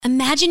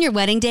Imagine your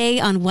wedding day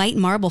on white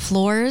marble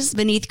floors,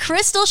 beneath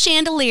crystal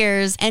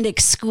chandeliers, and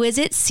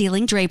exquisite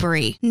ceiling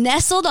drapery.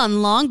 Nestled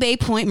on Long Bay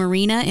Point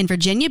Marina in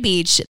Virginia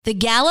Beach, the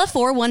Gala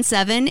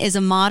 417 is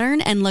a modern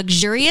and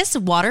luxurious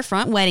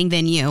waterfront wedding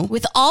venue.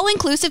 With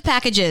all-inclusive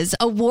packages,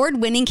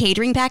 award-winning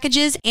catering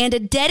packages, and a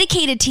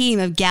dedicated team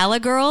of Gala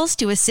girls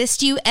to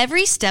assist you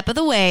every step of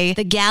the way,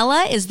 the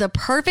Gala is the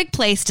perfect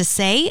place to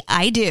say,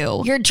 I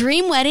do. Your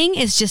dream wedding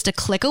is just a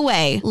click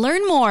away.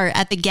 Learn more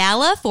at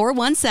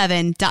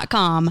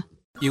thegala417.com.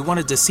 You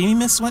wanted to see me,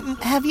 Miss Swinton?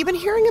 Have you been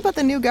hearing about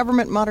the new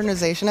government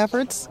modernization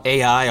efforts?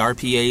 AI,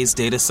 RPAs,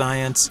 data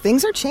science.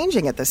 Things are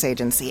changing at this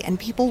agency, and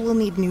people will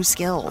need new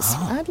skills.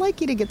 I'd like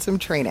you to get some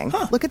training.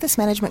 Look at this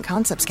Management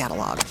Concepts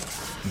catalog.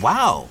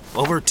 Wow,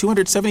 over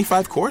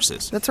 275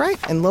 courses. That's right,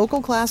 in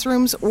local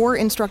classrooms or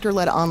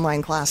instructor-led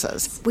online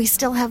classes. We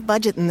still have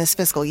budget in this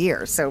fiscal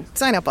year, so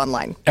sign up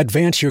online.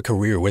 Advance your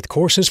career with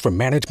courses from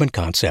Management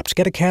Concepts.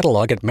 Get a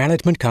catalog at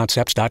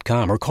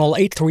managementconcepts.com or call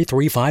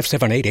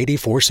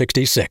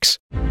 833-578-8466.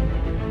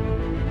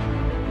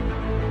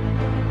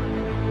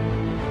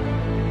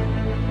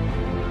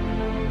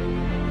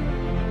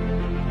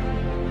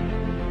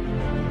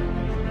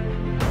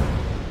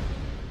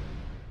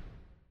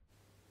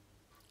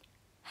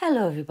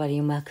 Hello everybody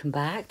and welcome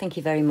back. Thank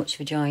you very much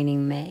for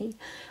joining me.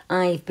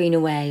 I've been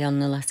away on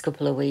the last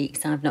couple of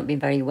weeks. I've not been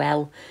very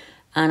well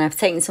and I've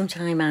taken some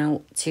time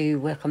out to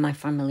work on my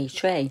family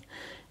tree.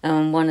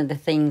 And one of the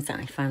things that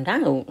I found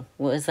out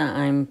was that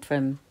I'm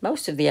from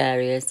most of the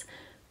areas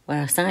where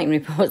our sighting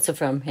reports are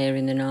from here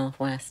in the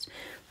Northwest.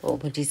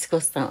 But we'll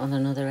discuss that on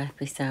another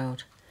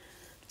episode.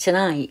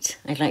 Tonight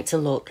I'd like to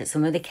look at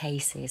some of the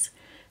cases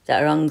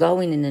that are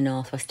ongoing in the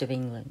northwest of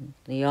England.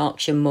 The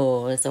Yorkshire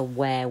Moors are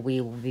where we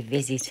will be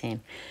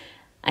visiting.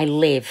 I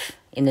live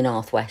in the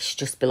northwest,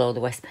 just below the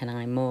West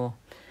Pennine Moor.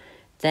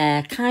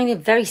 They're kind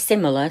of very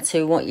similar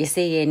to what you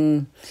see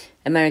in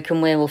American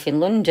Werewolf in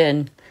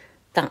London.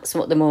 That's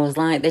what the moor's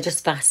like. They're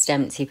just vast,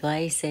 empty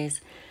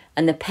places.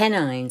 And the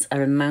Pennines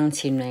are a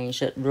mountain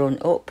range that run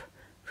up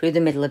through the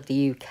middle of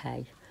the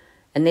UK.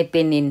 And they've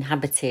been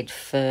inhabited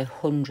for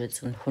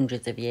hundreds and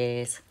hundreds of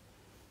years.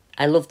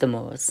 I love the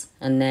moors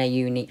and their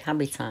unique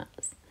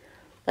habitats.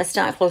 Let's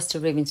start close to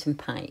Rivington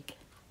Pike.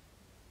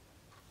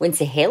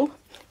 Winter Hill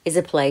is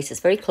a place that's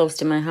very close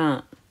to my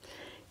heart.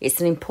 It's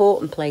an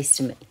important place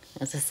to me.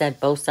 As I said,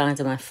 both sides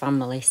of my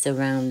family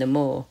surround the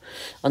moor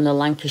on the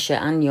Lancashire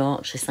and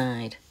Yorkshire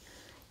side.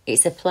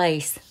 It's a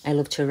place I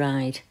love to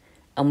ride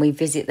and we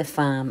visit the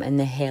farm and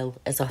the hill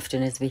as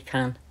often as we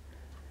can.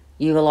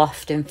 You will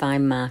often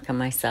find Mark and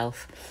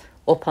myself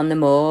up on the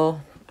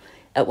moor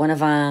at one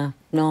of our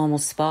normal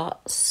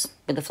spots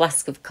with a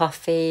flask of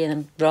coffee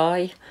and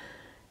Roy.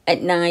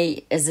 At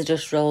night, as I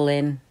just roll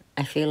in,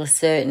 I feel a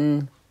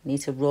certain need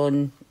to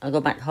run or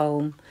go back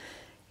home.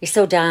 It's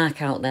so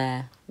dark out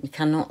there. You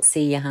cannot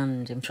see your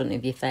hand in front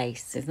of your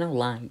face. There's no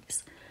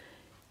lights.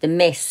 The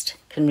mist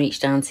can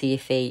reach down to your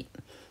feet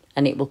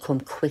and it will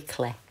come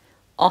quickly,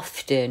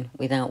 often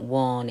without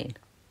warning.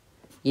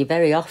 You're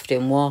very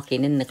often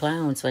walking in the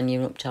clouds when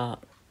you're up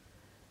top.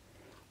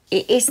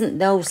 It isn't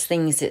those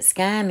things that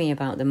scare me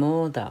about the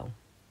moor, though.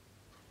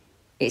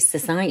 It's the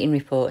sighting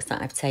reports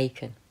that I've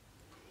taken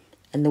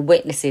and the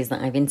witnesses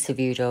that I've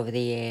interviewed over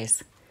the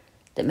years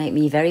that make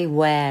me very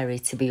wary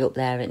to be up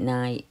there at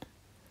night,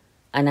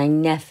 and I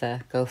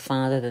never go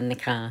farther than the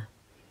car.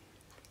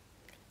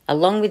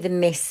 Along with the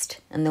mist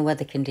and the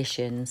weather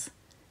conditions,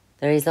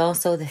 there is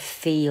also the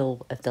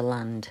feel of the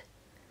land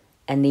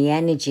and the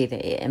energy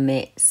that it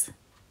emits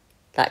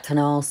that can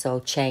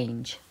also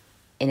change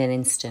in an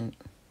instant.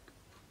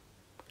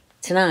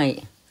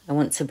 Tonight, I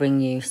want to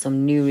bring you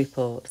some new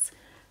reports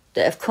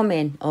that have come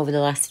in over the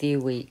last few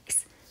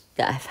weeks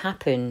that have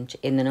happened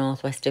in the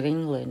northwest of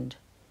England.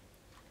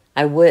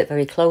 I work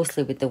very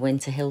closely with the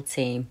Winter Hill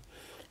team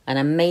and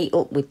I meet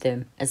up with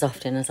them as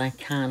often as I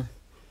can.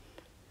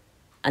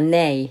 And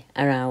they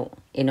are out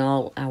in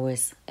all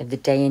hours of the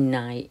day and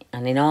night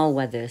and in all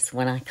weathers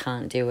when I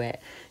can't do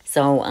it.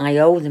 So I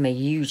owe them a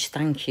huge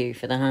thank you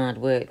for the hard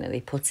work that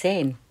they put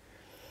in.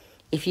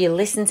 If you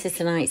listen to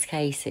tonight's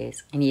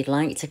cases and you'd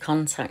like to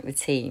contact the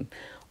team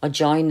or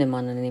join them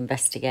on an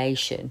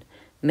investigation,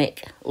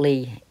 Mick,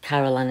 Lee,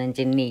 Caroline and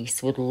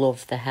Denise would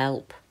love the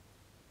help.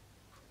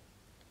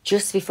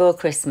 Just before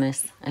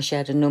Christmas, I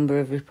shared a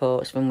number of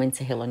reports from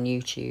Winter Hill on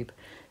YouTube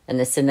and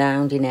the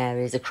surrounding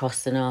areas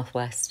across the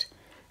northwest,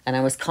 and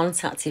I was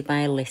contacted by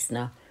a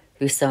listener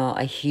who saw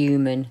a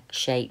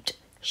human-shaped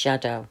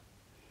shadow.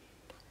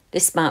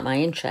 This sparked my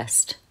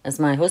interest as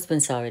my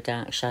husband saw a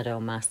dark shadow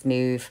mass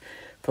move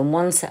from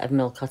one set of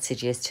mill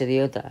cottages to the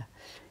other,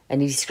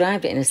 and he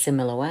described it in a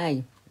similar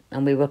way,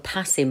 and we were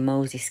passing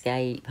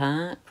Moseyskate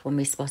Park when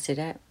we spotted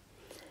it.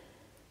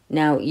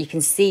 Now, you can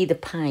see the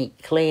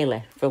pike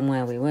clearly from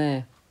where we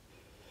were.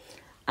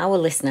 Our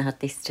listener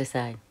had this to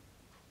say.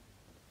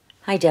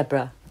 Hi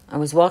Deborah, I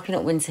was walking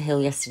up Winter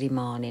Hill yesterday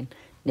morning,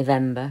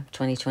 November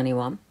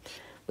 2021.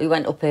 We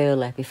went up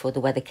early before the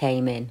weather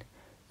came in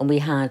and we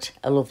had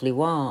a lovely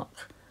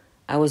walk.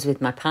 I was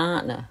with my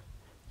partner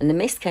and the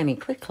mist came in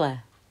quickly.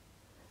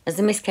 As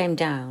the mist came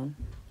down,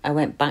 I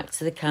went back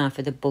to the car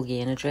for the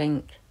buggy and a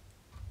drink.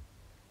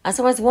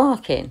 As I was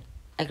walking,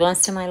 I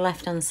glanced to my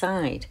left-hand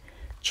side,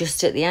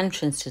 just at the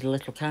entrance to the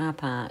little car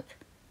park,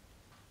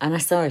 and I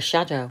saw a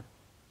shadow.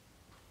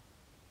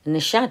 And the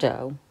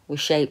shadow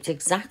was shaped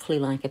exactly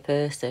like a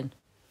person.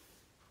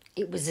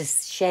 It was the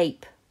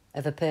shape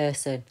of a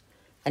person,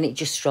 and it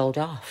just strolled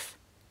off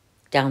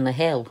down the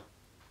hill.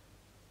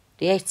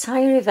 The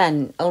entire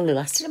event only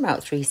lasted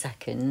about 3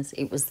 seconds.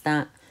 It was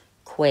that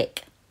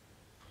quick.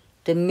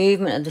 The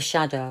movement of the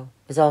shadow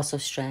was also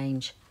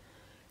strange.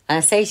 And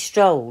I say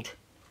strolled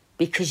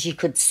because you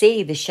could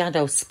see the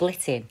shadow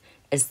splitting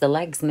as the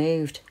legs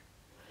moved.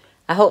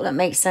 I hope that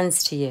makes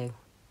sense to you,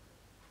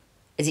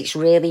 as it's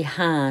really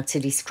hard to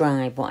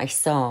describe what I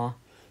saw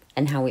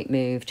and how it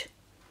moved.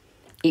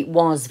 It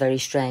was very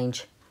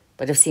strange,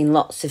 but I've seen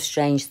lots of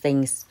strange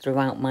things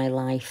throughout my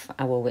life,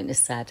 our witness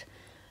said,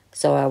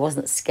 so I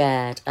wasn't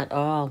scared at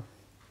all.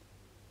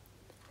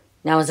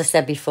 Now, as I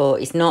said before,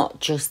 it's not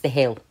just the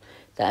hill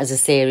that has a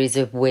series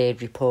of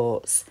weird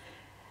reports.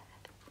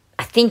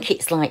 I think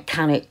it's like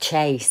Cannock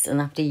Chase, and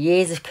after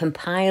years of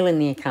compiling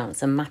the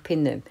accounts and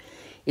mapping them,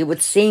 it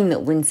would seem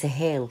that Winter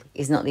Hill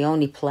is not the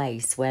only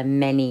place where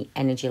many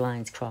energy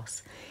lines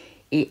cross.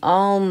 It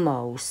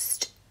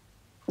almost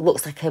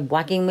looks like a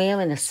wagging wheel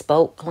in a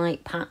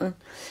spoke-like pattern.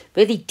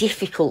 Really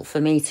difficult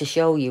for me to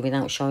show you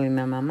without showing you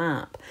my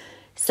map.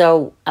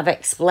 So I've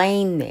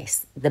explained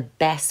this the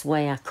best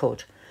way I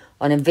could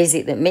on a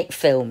visit that Mick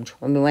filmed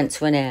when we went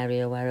to an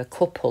area where a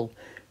couple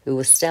who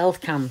was stealth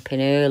camping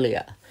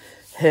earlier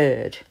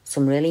heard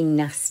some really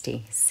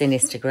nasty,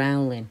 sinister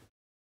growling.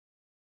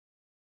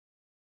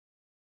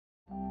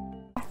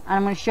 And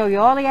I'm going to show you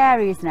all the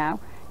areas now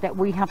that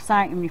we have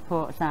sighting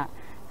reports at.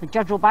 The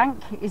Jodrell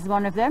Bank is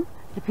one of them,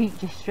 the Peak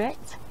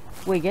District,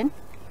 Wigan,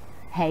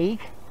 Haigh,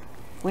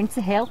 Winter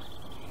Hill,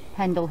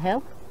 Pendle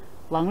Hill,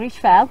 Longridge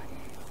Fell,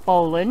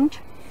 Bowland,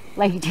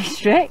 Lake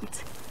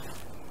District.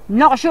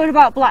 Not sure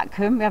about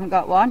Blackham, we haven't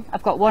got one.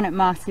 I've got one at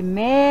Martin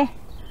Mere,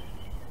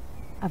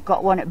 I've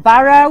got one at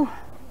Barrow,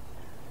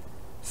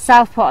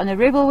 Southport and the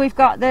Ribble we've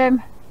got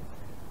them,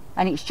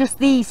 and it's just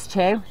these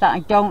two that I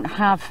don't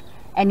have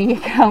any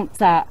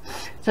accounts at.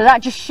 So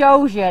that just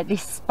shows you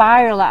this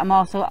spiral that I'm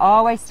also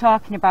always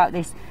talking about,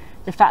 this,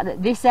 the fact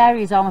that this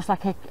area is almost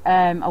like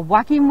a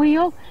wagging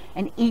wheel,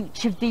 and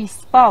each of these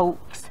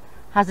spokes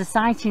has a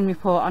sighting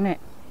report on it,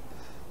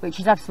 which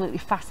is absolutely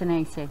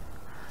fascinating.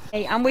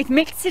 Hey, I'm with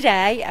Mick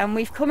today, and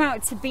we've come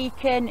out to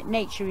Beacon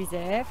Nature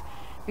Reserve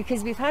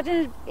because we've had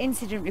an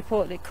incident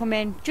report that come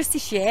in just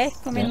this year,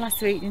 in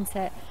last week, didn't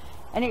it?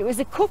 And it was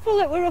a couple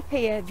that were up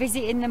here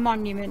visiting the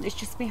monument that's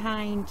just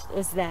behind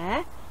us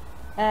there.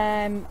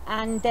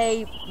 And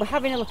they were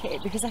having a look at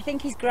it because I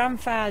think his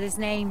grandfather's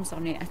name's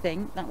on it. I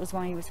think that was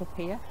why he was up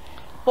here.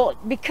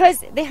 But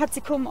because they had to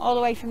come all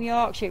the way from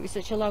Yorkshire, it was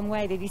such a long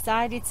way, they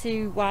decided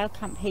to wild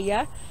camp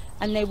here,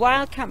 and they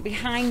wild camp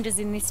behind us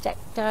in this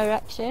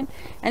direction.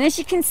 And as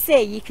you can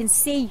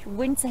see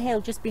Winter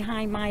Hill just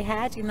behind my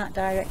head in that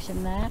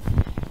direction there.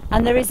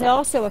 And there is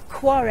also a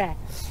quarry.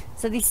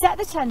 So they set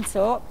the tent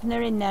up and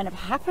they're in there, and at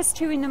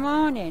 2:30 in the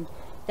morning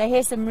they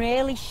hear some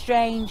really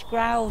strange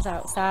growls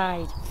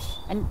outside.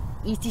 And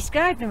he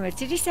described them as,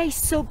 did he say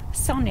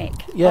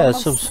subsonic? Yeah,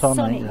 almost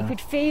subsonic. Yeah. You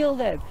could feel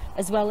them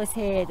as well as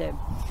hear them.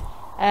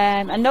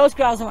 And those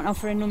growls went on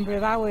for a number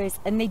of hours,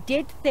 and they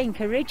did think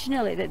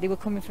originally that they were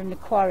coming from the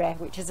quarry,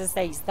 which, as I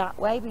say, is that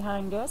way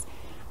behind us.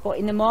 But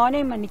in the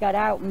morning when they got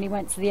out and they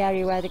went to the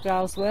area where the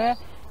growls were,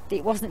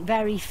 it wasn't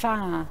very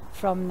far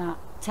from that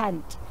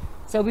tent.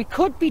 So we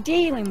could be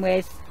dealing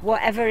with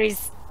whatever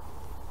is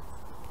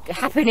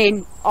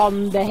happening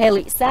on the hill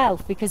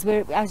itself, because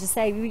we're, as I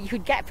say, you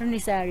could get from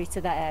this area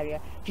to that area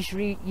just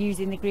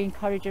using the green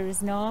corridor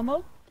as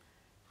normal.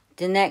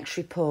 The next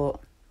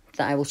report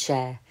that I will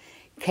share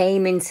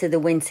came into the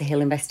Winter Hill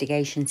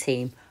investigation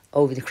team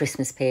over the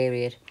Christmas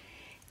period,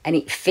 and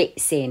it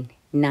fits in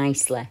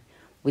nicely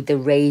with the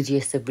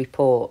radius of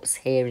reports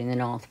here in the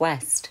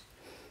Northwest.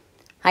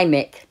 Hi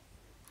Mick,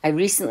 I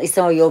recently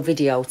saw your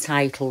video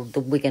titled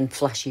The Wigan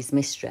Flashes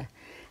Mystery,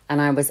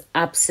 and I was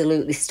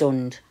absolutely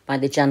stunned by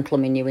the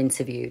gentleman you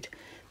interviewed,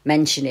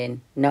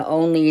 mentioning not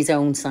only his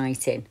own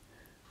sighting,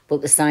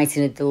 but the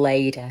sighting of the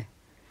lady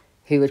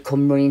who had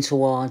come running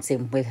towards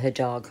him with her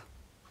dog.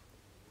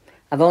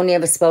 I've only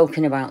ever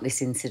spoken about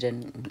this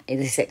incident,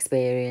 this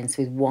experience,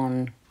 with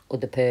one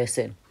other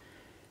person,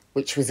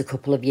 which was a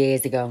couple of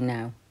years ago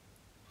now.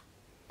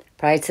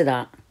 Prior to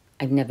that,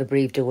 I'd never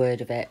breathed a word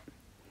of it,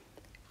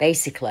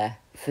 basically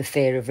for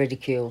fear of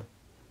ridicule,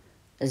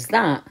 as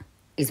that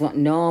is what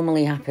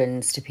normally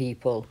happens to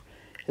people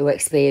who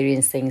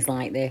experience things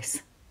like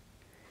this.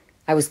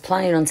 I was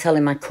planning on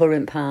telling my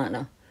current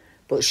partner,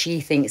 but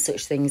she thinks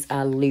such things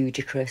are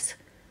ludicrous,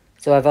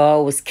 so I've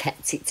always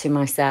kept it to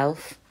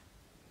myself.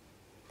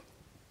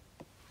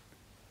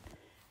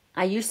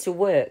 I used to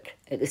work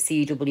at the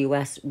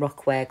CWS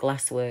Rockware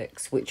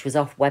Glassworks, which was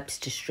off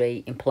Webster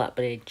Street in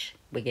Plattbridge,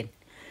 Wigan.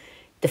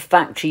 The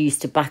factory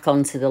used to back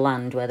onto the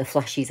land where the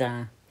flashes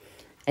are,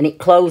 And it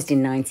closed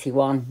in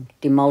 91,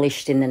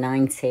 demolished in the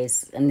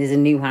 90s, and there's a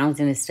new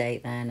housing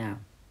estate there now.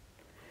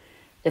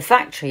 The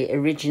factory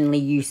originally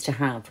used to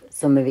have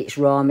some of its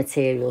raw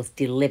materials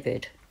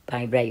delivered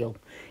by rail,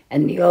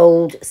 and the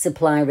old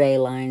supply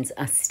rail lines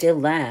are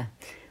still there,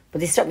 but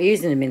they stopped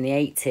using them in the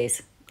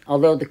 80s,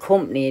 although the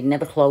company had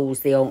never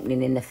closed the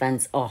opening in the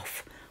fence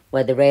off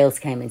where the rails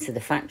came into the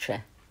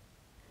factory.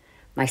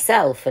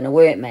 Myself and a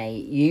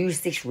workmate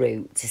used this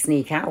route to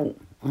sneak out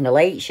on a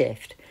late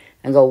shift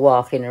and go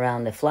walking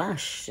around the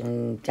Flash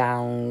and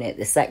down at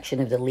the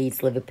section of the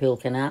Leeds-Liverpool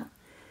Canal.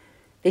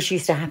 This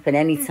used to happen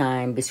any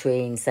time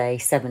between, say,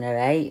 7 or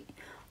 8,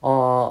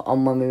 or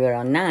on when we were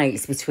on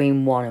nights,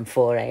 between 1 and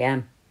 4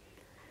 a.m.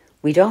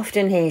 We'd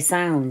often hear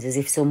sounds as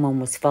if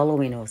someone was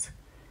following us,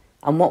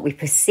 and what we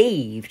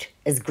perceived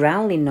as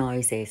growling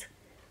noises,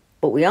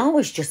 but we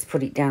always just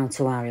put it down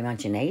to our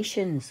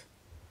imaginations,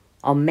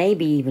 or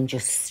maybe even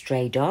just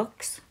stray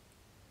dogs.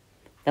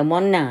 Then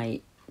one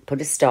night, put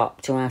a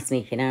stop to our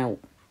sneaking out.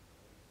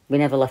 We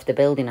never left the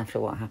building after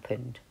what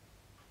happened.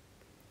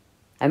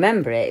 I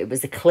remember it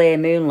was a clear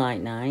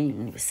moonlight night,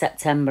 and it was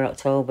September,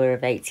 October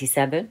of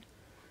 87.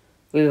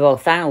 We were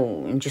both out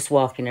and just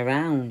walking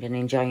around and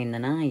enjoying the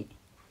night.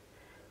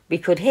 We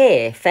could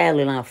hear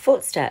fairly loud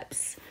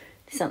footsteps,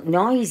 some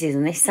noises,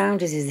 and they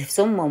sounded as if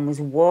someone was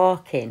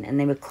walking and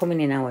they were coming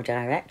in our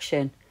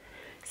direction.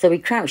 So we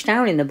crouched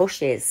down in the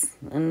bushes,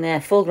 and they're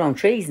full-grown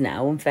trees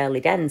now and fairly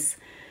dense.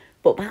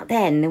 But back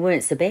then, they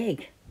weren't so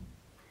big.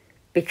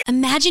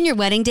 Imagine your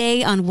wedding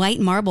day on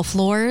white marble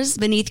floors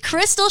beneath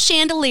crystal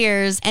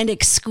chandeliers and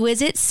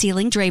exquisite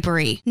ceiling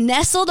drapery.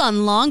 Nestled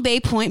on Long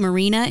Bay Point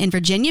Marina in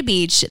Virginia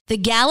Beach, the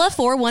Gala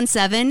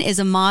 417 is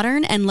a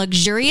modern and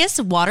luxurious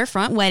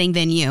waterfront wedding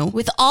venue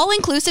with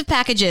all-inclusive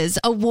packages,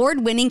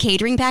 award-winning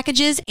catering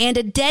packages, and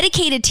a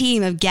dedicated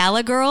team of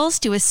gala girls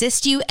to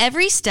assist you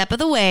every step of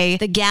the way.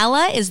 The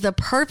Gala is the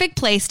perfect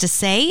place to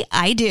say,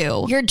 I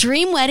do. Your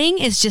dream wedding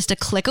is just a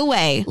click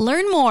away.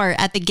 Learn more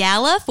at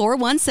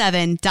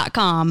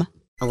thegala417.com.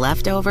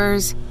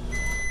 Leftovers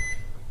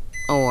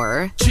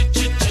or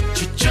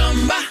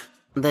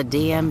the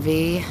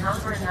DMV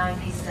Number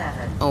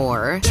 97.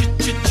 or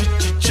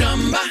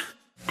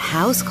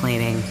house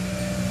cleaning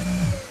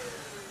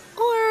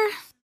or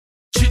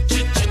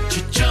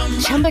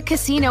Chumba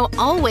Casino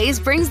always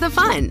brings the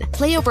fun.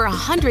 Play over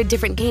 100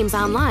 different games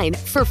online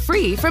for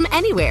free from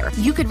anywhere.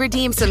 You could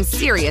redeem some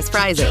serious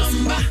prizes.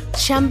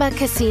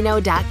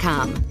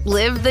 ChumbaCasino.com.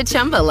 Live the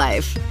Chumba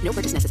life. No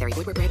purchase necessary.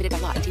 Void where prohibited by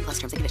law. 18+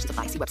 terms and conditions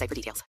apply. See website for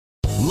details.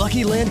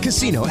 Lucky Land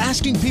Casino,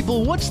 asking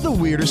people, what's the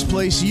weirdest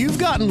place you've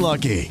gotten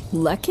lucky?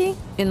 Lucky?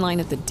 In line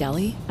at the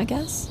deli, I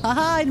guess?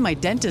 Aha, in my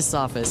dentist's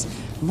office.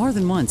 More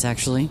than once,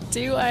 actually.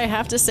 Do I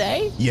have to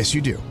say? Yes,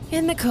 you do.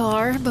 In the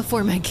car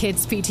before my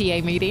kids'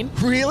 PTA meeting.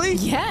 Really?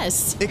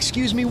 Yes.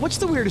 Excuse me, what's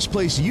the weirdest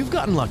place you've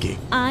gotten lucky?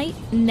 I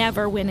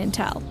never win and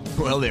tell.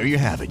 Well, there you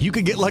have it. You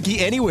can get lucky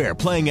anywhere,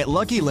 playing at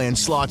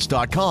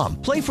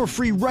LuckyLandSlots.com. Play for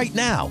free right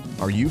now.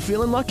 Are you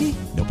feeling lucky?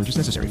 No purchase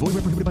necessary. Void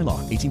where prohibited by law.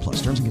 18+.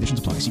 Terms and conditions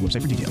apply. See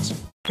website for details.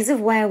 Because of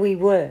where we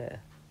were,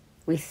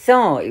 we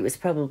thought it was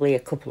probably a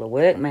couple of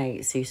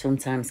workmates who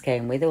sometimes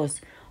came with us,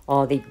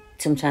 or they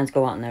sometimes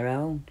go out on their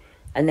own,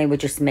 and they were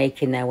just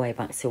making their way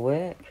back to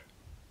work.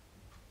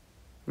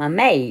 My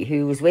mate,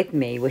 who was with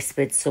me,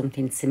 whispered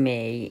something to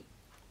me,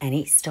 and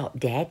it stopped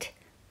dead.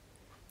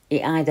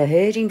 It either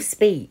heard him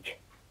speak,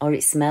 or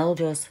it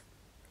smelled us.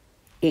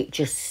 It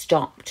just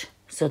stopped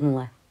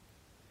suddenly.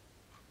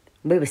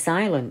 We were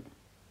silent,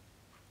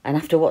 and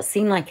after what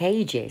seemed like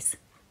ages,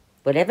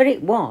 whatever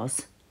it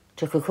was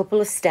took a couple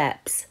of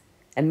steps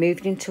and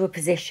moved into a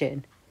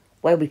position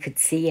where we could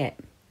see it.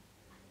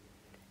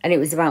 And it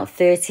was about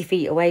 30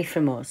 feet away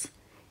from us,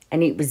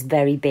 and it was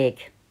very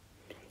big.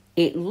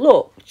 It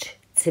looked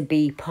to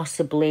be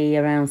possibly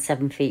around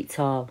 7 feet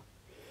tall.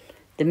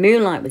 The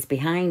moonlight was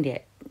behind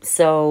it,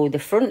 so the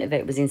front of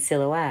it was in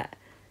silhouette.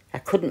 I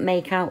couldn't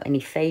make out any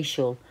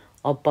facial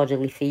or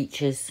bodily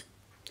features.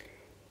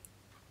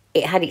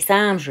 It had its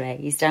arms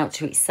raised out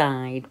to its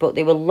side, but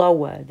they were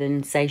lower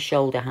than, say,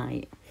 shoulder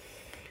height.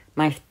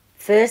 My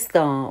first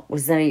thought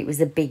was that it was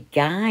a big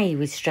guy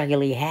with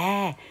straggly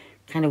hair,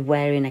 kind of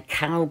wearing a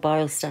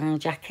cowboy-style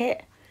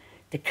jacket,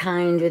 the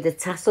kind with the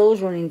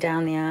tassels running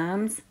down the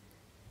arms.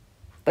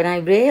 But I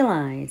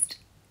realised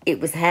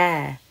it was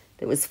hair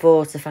that was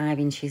 4 to 5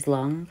 inches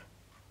long.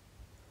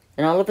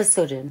 And all of a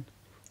sudden,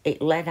 it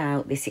let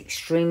out this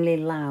extremely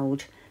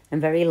loud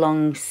and very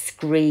long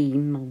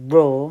scream,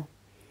 roar.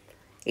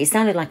 It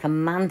sounded like a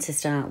man to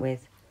start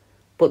with,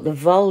 but the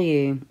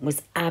volume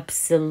was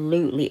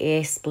absolutely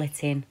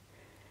ear-splitting,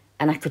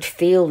 and I could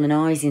feel the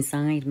noise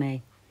inside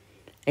me,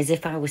 as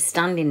if I was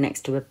standing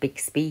next to a big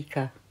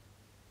speaker.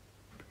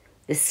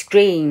 The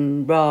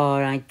scream,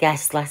 roar, I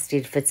guess,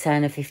 lasted for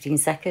 10 or 15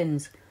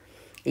 seconds.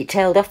 It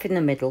tailed off in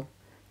the middle,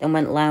 then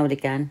went loud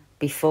again,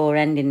 before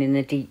ending in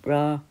a deep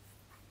roar.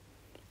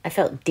 I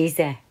felt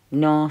dizzy,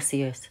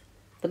 nauseous,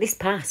 but this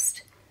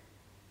passed.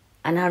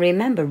 And I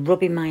remember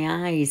rubbing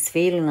my eyes,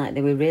 feeling like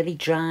they were really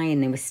dry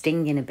and they were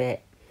stinging a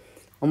bit.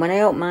 And when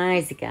I opened my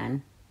eyes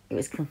again, it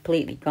was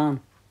completely gone.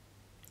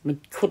 We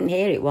couldn't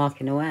hear it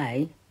walking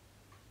away.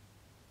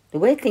 The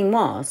weird thing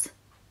was,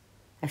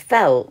 I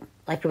felt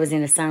like I was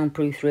in a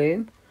soundproof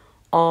room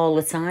all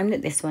the time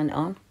that this went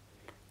on.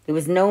 There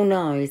was no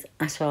noise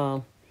at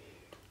all.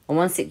 And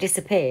once it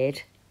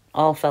disappeared,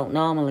 all felt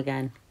normal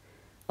again.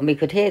 And we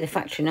could hear the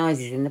factory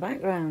noises in the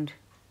background.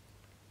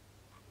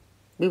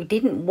 We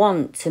didn't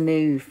want to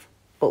move,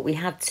 but we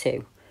had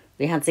to.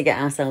 We had to get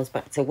ourselves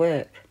back to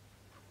work.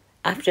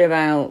 After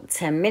about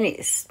 10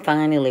 minutes,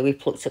 finally, we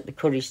plucked up the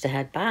courage to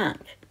head back.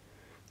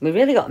 We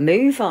really got a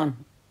move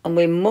on. And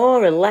we're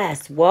more or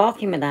less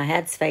walking with our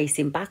heads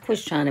facing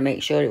backwards, trying to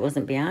make sure it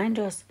wasn't behind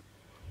us.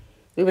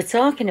 We were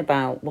talking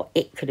about what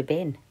it could have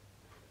been,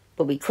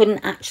 but we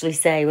couldn't actually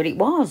say what it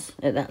was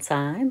at that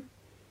time.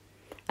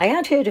 I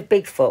had heard of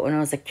Bigfoot when I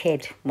was a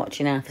kid,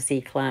 watching Arthur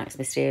C. Clarke's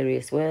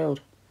Mysterious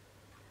World.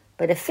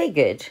 But I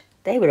figured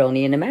they were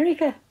only in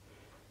America.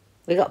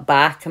 We got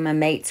back and my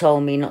mate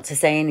told me not to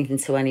say anything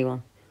to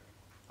anyone.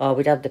 Or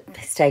we'd have the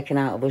piss taken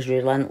out of us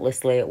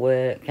relentlessly at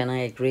work, and I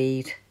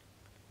agreed.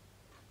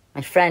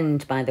 My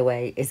friend, by the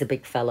way, is a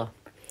big fella.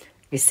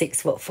 He's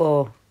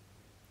 6'4",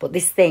 but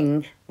this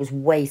thing was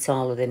way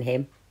taller than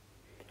him.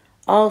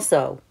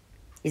 Also,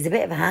 he's a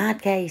bit of a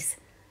hard case,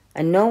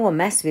 and no one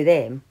messed with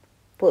him,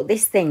 but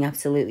this thing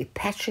absolutely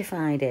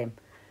petrified him.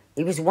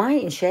 He was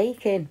white and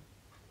shaking.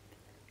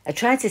 I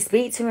tried to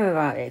speak to him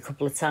about it a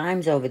couple of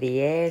times over the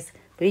years,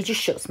 but he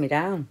just shuts me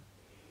down.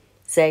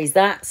 Says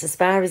that, as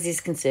far as he's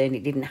concerned,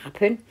 it didn't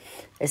happen,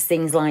 as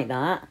things like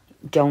that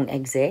don't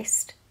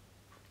exist.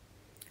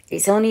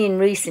 It's only in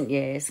recent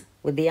years,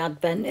 with the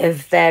advent of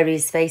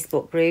various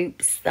Facebook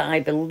groups, that I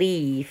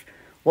believe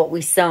what we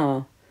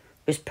saw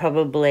was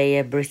probably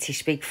a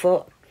British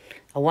Bigfoot,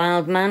 a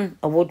wild man,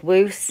 a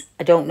woodwoose,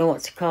 I don't know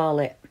what to call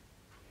it.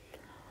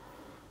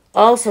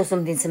 Also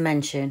something to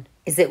mention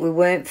is that we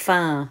weren't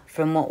far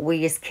from what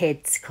we as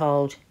kids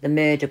called the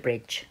Murder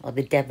Bridge, or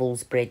the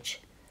Devil's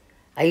Bridge.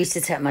 I used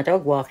to take my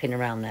dog walking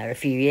around there a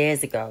few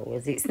years ago,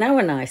 as it's now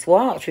a nice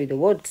walk through the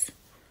woods.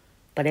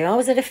 But I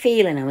always had a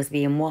feeling I was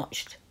being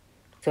watched.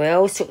 So I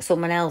always took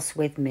someone else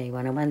with me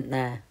when I went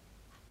there.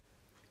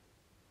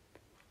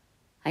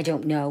 I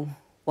don't know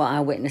what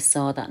our witness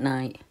saw that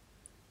night,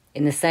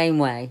 in the same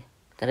way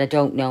that I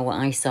don't know what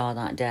I saw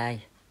that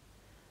day.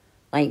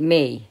 Like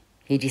me,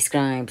 he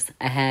describes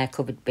a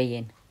hair-covered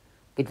being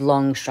with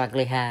long,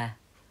 straggly hair,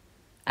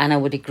 and I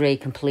would agree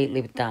completely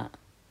with that.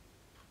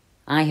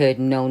 I heard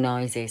no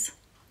noises,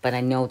 but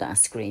I know that I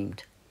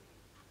screamed.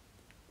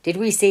 Did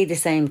we see the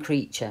same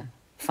creature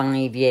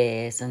 5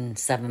 years and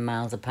 7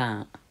 miles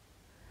apart?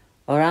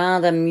 Or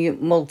are there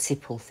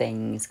multiple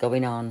things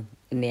going on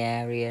in the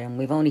area and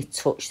we've only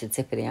touched the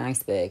tip of the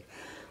iceberg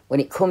when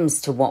it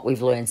comes to what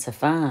we've learned so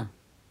far?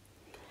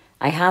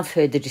 I have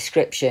heard the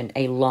description,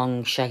 a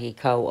long shaggy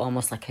coat,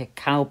 almost like a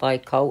cowboy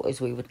coat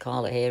as we would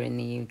call it here in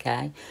the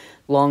UK.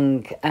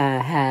 Long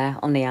hair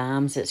on the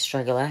arms that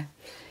straggler.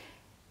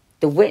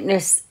 The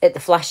witness at the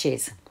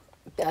flashes,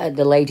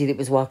 the lady that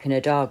was walking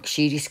her dog,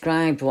 she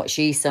described what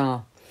she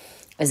saw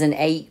as an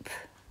ape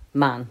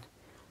man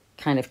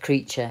kind of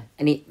creature,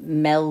 and it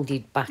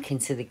melded back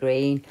into the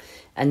green,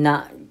 and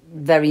that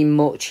very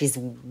much is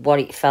what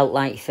it felt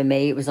like for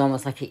me. It was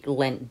almost like it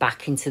leant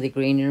back into the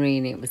greenery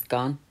and it was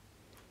gone.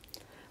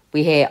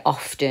 We hear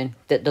often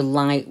that the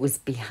light was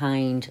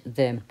behind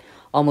them,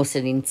 almost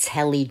an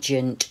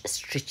intelligent,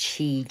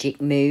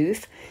 strategic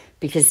move,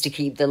 because to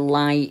keep the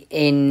light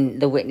in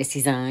the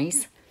witness's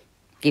eyes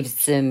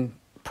gives them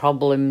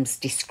problems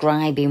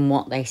describing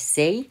what they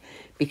see,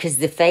 because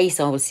the face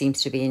always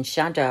seems to be in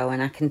shadow.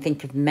 And I can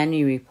think of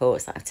many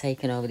reports that I've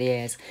taken over the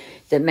years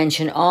that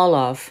mention all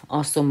of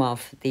or some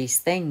of these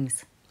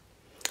things.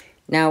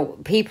 Now,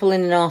 people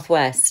in the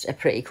Northwest are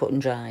pretty cut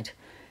and dried.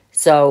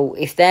 So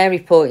if they're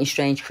reporting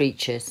strange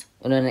creatures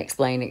and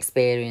unexplained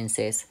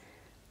experiences,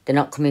 they're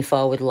not coming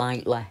forward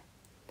lightly.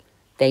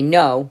 They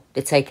know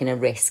they're taking a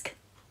risk.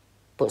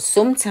 But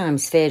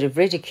sometimes fear of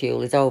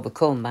ridicule is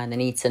overcome by the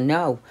need to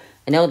know.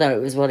 I know that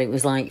it was what it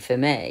was like for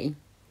me.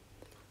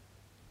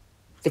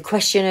 The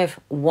question of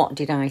what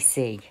did I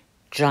see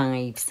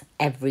drives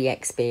every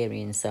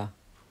experiencer.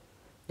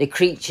 The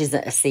creatures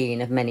that are seen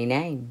have many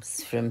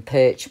names, from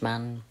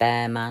Perchman,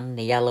 Bearman,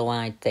 the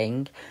yellow-eyed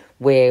thing,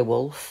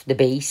 werewolf, the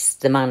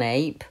beast, the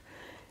man-ape.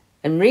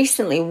 And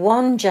recently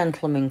one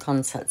gentleman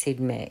contacted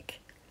Mick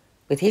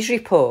with his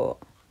report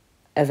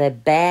of a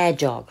bear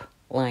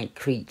dog-like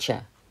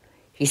creature.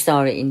 He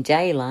saw it in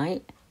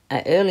daylight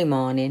at early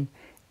morning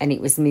and it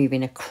was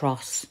moving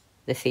across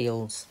the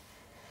fields.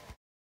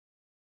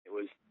 It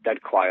was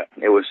dead quiet.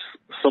 It was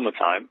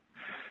summertime,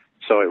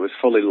 so it was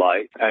fully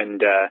light,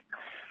 and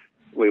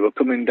we were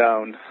coming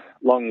down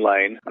Long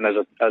Lane, and as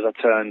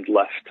I turned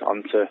left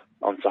onto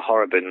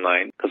Horrobin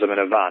Lane, because I'm in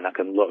a van, I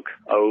can look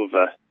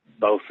over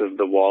both of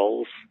the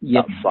walls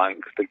that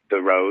flank the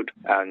road,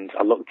 and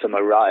I looked to my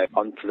right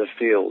onto the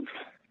field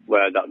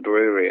where that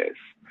brewery is,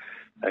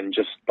 and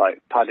just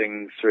like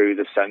padding through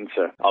the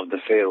centre of the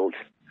field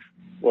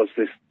was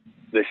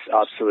this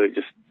absolute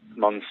just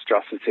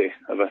monstrosity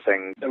of a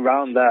thing.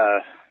 Around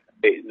there,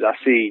 I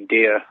see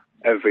deer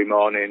every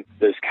morning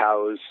there's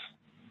cows,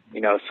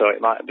 so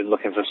it might have been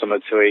looking for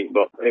something to eat,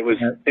 but it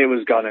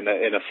was gone in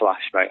a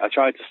flash, mate. I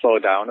tried to slow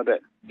down a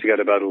bit to get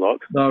a better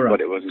look,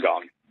 but it was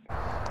gone.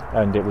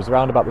 And it was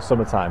round about the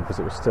summertime because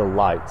it was still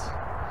light,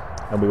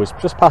 and we was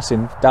just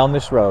passing down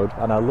this road,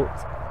 and I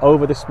looked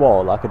over this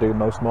wall like I do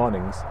most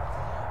mornings,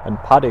 and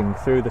padding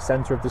through the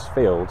centre of this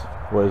field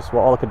was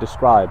what all I could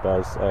describe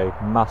as a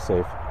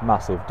massive,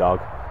 massive dog.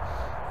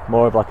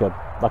 More of like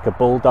a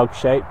bulldog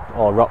shape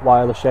or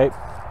Rottweiler shape.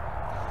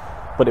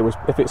 But it was,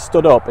 if it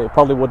stood up, it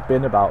probably would have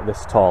been about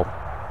this tall.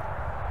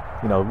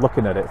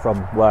 Looking at it from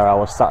where I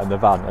was sat in the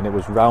van, and it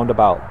was round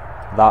about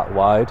that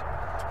wide.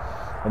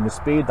 And the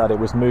speed that it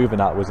was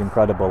moving at was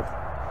incredible.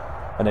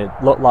 And it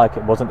looked like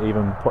it wasn't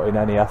even putting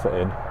any effort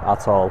in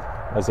at all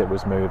as it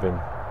was moving.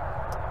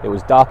 It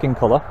was dark in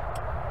colour,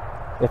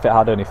 if it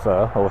had any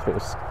fur, or if it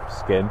was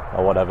skin,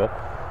 or whatever.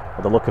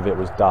 But the look of it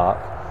was dark.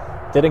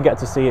 Didn't get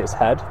to see its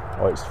head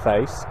or its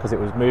face, because it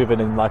was moving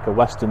in like a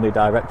westerly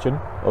direction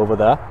over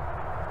there.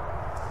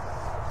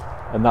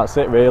 And that's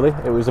it really.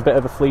 It was a bit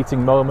of a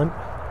fleeting moment.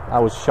 I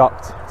was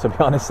shocked, to be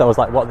honest. I was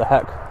like, what the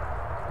heck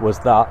was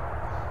that?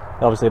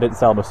 Obviously I didn't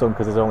tell my son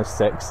because he's only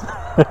 6.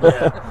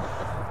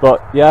 Yeah.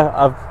 But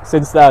yeah,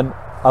 since then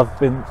I've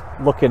been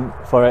looking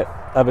for it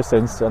ever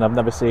since, and I've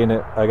never seen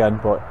it again.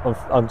 But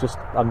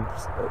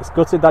it's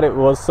gutted that it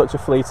was such a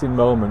fleeting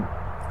moment,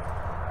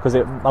 because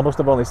I must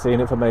have only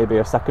seen it for maybe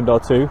a second or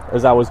two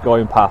as I was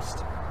going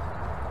past.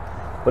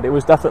 But it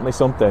was definitely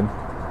something,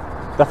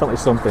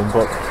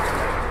 but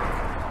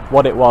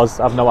what it was,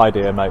 I've no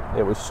idea, mate.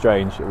 It was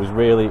strange. It was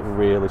really,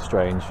 really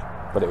strange,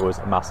 but it was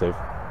massive.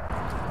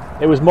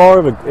 It was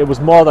more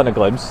than a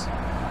glimpse.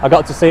 I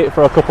got to see it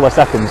for a couple of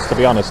seconds, to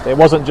be honest. It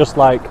wasn't just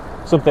like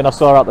something I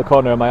saw out the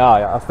corner of my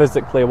eye. I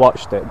physically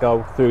watched it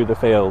go through the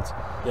field,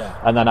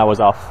 and then I was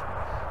off.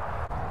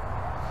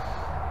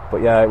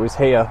 But yeah, it was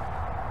here,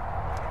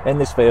 in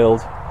this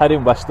field,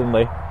 heading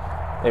westernly.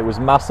 It was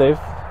massive.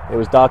 It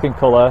was dark in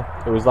colour.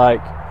 It was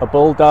like a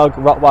bulldog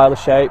Rottweiler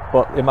shape,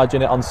 but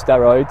imagine it on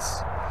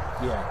steroids.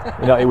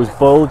 Yeah. It was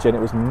bulging.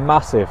 It was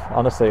massive.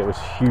 Honestly, it was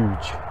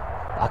huge.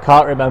 I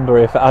can't remember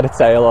if it had a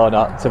tail or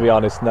not, to be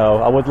honest. No,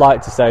 I would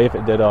like to say if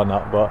it did or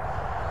not, but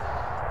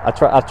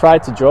I've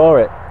tried to draw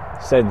it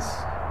since,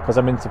 because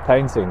I'm into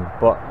painting,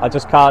 but I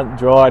just can't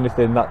draw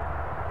anything that,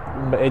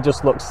 it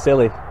just looks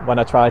silly when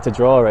I try to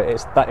draw it.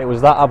 It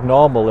was that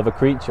abnormal of a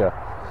creature.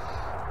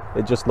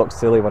 It just looked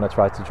silly when I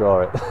tried to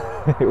draw it.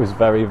 It was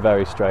very,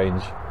 very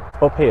strange.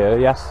 Up here,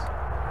 yes,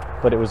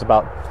 but it was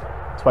about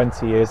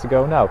 20 years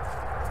ago now.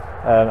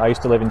 I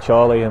used to live in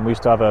Chorley, and we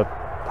used to have a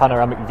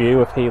panoramic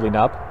view of Healy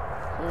Nab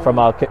from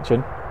our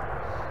kitchen.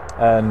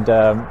 And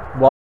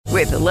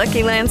with the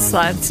Lucky Land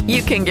Slots,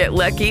 you can get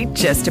lucky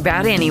just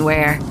about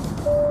anywhere.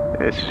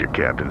 This is your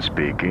captain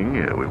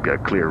speaking. We've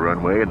got clear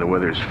runway and the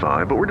weather's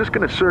fine, but we're just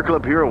going to circle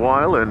up here a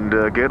while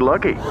and get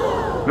lucky.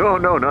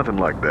 No, nothing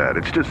like that.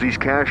 It's just these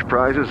cash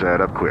prizes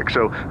add up quick.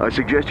 So I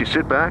suggest you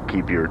sit back,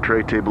 keep your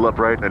tray table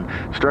upright, and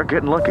start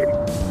getting lucky.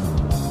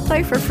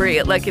 Play for free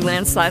at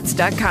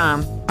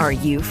LuckyLandSlots.com. Are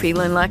you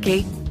feeling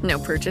lucky? No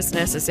purchase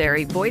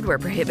necessary. Void where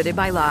prohibited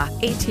by law.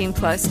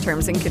 18+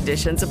 terms and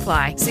conditions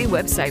apply. See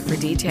website for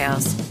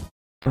details.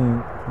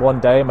 One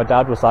day my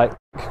dad was like,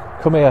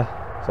 come here.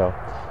 So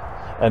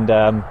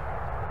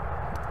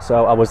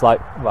I was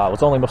like, well,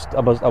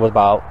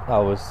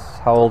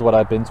 how old would I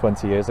have been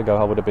 20 years ago?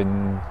 I would have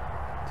been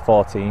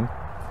 14.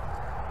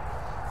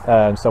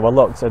 So I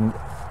looked, and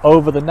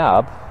over the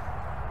nab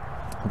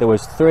there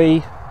was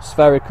 3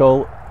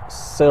 spherical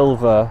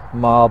silver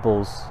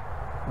marbles,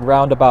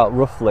 round about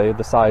roughly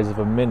the size of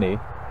a mini.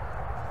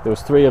 There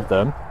was 3 of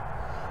them,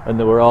 and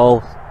they were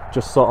all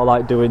just sort of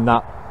like doing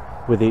that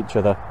with each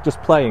other, just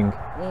playing.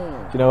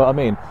 Do you know what I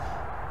mean?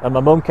 And my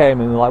mum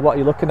came and like, what are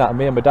you looking at? And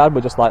me and my dad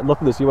were just like, look,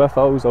 there's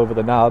UFOs over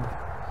the nab.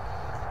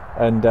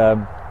 And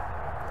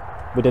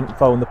we didn't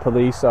phone the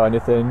police or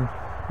anything.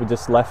 We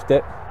just left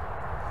it.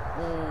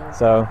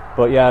 So,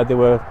 but yeah, they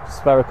were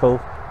spherical,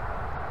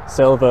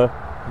 silver,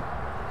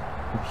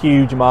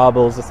 huge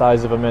marbles the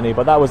size of a mini.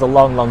 But that was a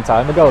long, long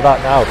time ago,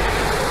 that now.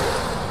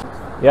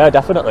 Yeah,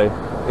 definitely.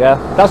 Yeah,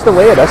 that's the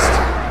weirdest.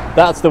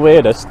 That's the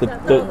weirdest,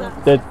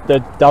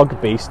 the dog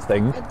beast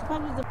thing.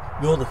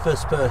 You're the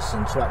first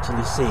person to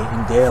actually see it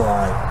in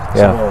daylight.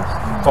 Yeah.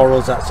 So for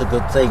us, that's a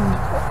good thing.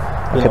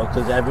 You know,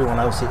 because everyone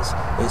else,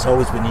 it's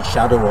always been in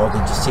shadow, or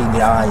they've just seen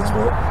the eyes.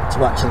 But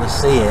to actually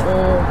see it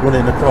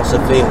running across a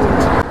field,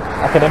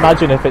 I can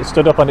imagine if it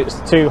stood up on its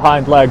 2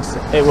 hind legs,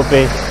 it would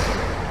be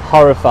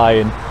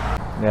horrifying.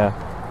 Yeah.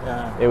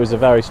 It was a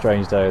very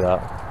strange day,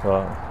 that.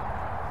 But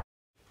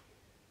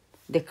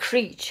the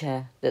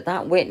creature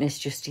that witness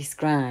just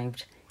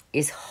described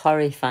is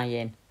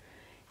horrifying.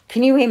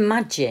 Can you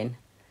imagine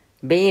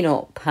being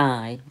up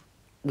high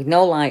with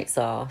no light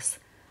source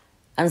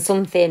and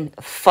something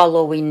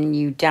following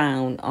you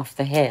down off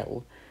the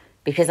hill?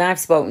 Because I've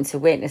spoken to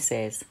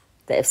witnesses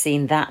that have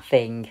seen that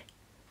thing,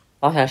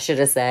 or I should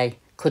I say,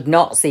 could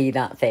not see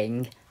that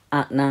thing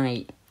at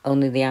night,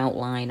 only the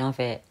outline of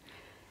it.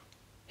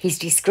 He's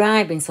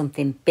describing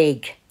something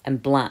big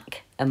and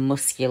black and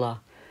muscular.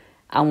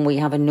 And we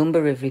have a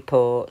number of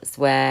reports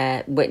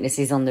where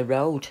witnesses on the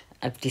road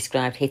have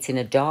described hitting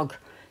a dog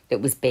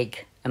that was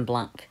big and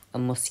black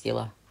and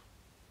muscular.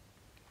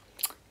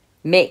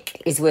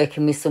 Mick is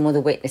working with some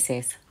other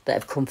witnesses that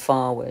have come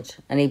forward,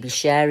 and he'll be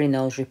sharing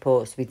those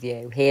reports with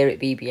you here at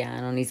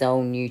BBN on his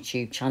own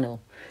YouTube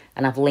channel,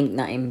 and I've linked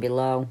that in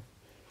below.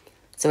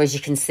 So as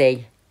you can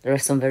see, there are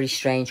some very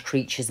strange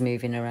creatures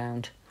moving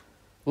around.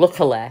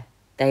 Luckily,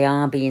 they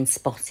are being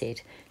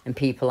spotted and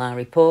people are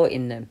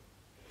reporting them.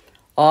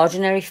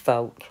 Ordinary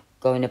folk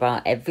going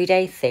about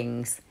everyday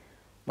things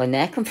when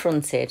they're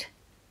confronted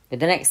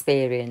with an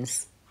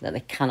experience that they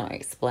cannot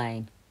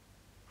explain.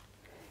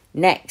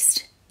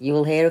 Next, you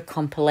will hear a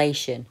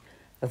compilation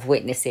of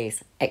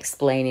witnesses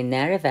explaining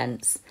their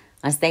events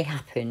as they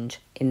happened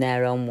in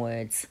their own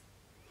words.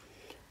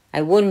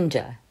 I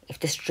wonder if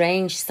the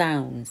strange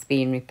sounds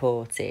being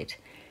reported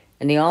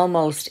and the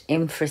almost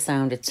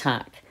infrasound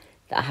attack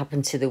that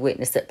happened to the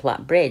witness at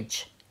Platt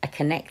Bridge are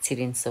connected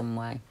in some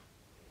way.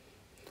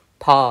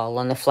 Paul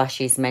on the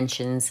flashes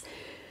mentions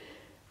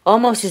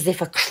almost as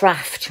if a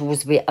craft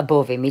was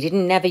above him. He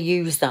didn't never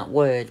use that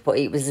word, but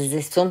it was as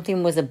if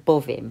something was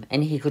above him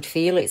and he could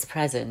feel its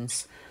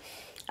presence.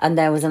 And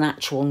there was an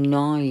actual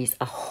noise,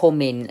 a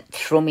humming,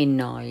 thrumming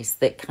noise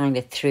that kind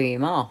of threw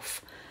him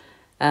off.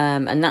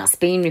 And that's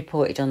been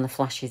reported on the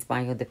flashes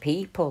by other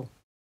people.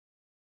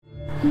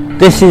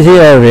 This is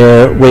the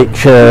area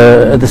which,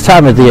 at the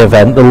time of the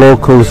event, the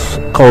locals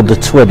called the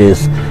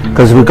Twiddies,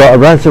 because we've got a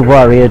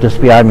reservoir here just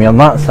behind me on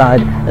that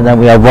side, and then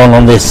we have one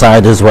on this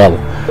side as well.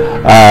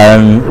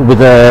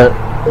 With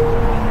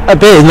a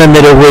bit in the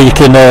middle where you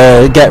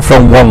can get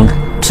from one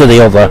to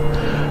the other.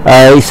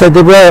 He said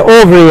they were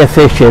over here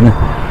fishing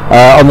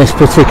on this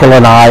particular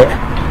night,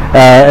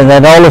 and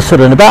then all of a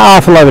sudden,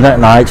 about 11:30 at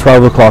night,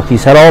 12 o'clock, he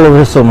said all of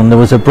a sudden there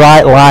was a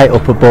bright light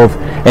up above,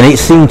 and it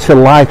seemed to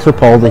light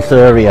up all this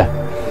area.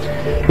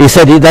 He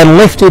said it then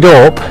lifted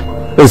up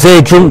as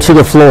they jumped to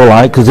the floor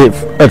light because it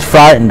had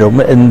frightened them,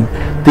 and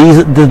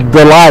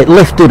the light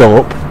lifted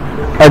up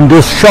and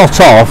just shot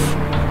off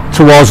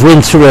towards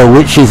Winter Hill,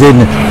 which is in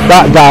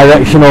that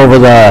direction over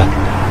there.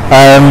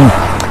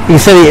 He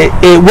said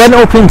it went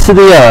up into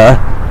the air,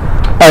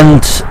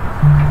 and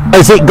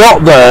as it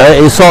got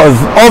there it sort of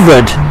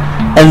hovered,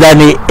 and then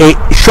it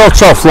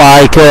shot off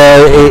like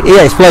he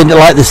explained it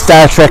like the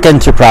Star Trek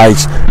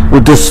Enterprise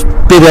would just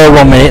be there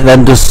 1 minute,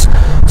 then just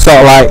sort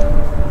of like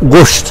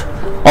whooshed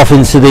off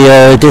into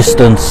the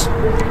distance.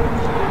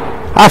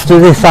 After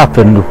this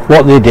happened,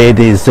 what they did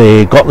is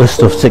they got the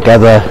stuff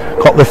together,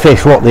 got the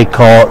fish what they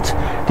caught,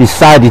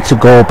 decided to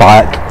go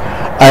back,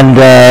 and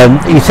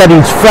he said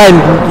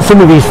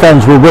some of his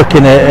friends were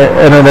working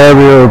in an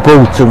area of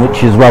Bolton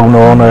which is well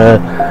known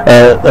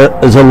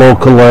as a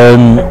local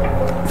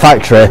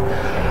factory,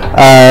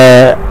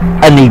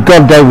 and he'd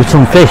gone down with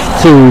some fish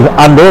to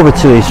hand over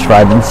to his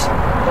friends,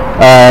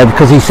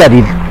 because he said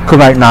he'd come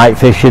out night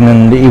fishing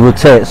and he would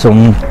take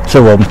some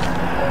to them.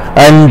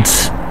 And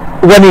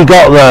when he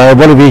got there,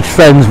 one of his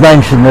friends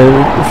mentioned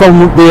that from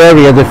the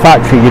area of the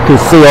factory you could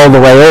see all the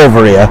way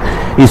over here.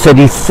 He said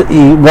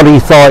what he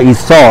thought he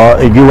saw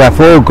a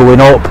UFO going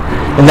up,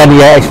 and then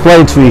he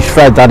explained to his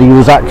friend that he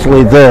was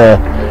actually there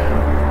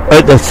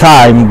at the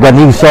time when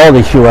he saw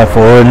this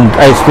UFO, and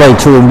explained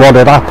to him what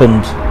had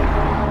happened.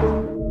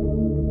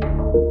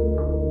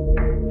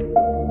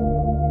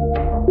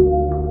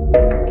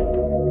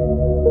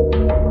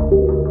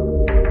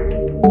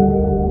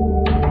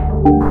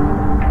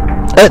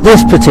 At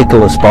this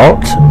particular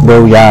spot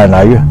where we are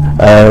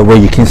now, where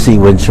you can see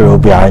Winter Hill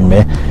behind me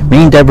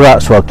and Deborah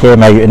Axwell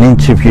came out and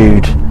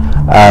interviewed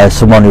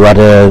someone who had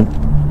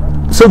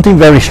something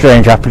very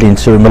strange happening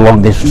to him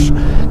along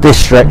this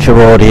stretch of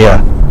road here.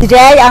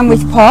 Today I'm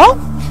with Paul,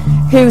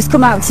 who's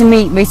come out to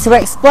meet me to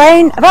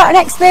explain about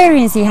an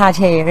experience he had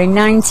here in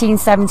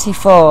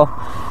 1974.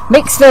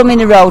 Mick's filming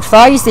the road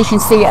for you so you can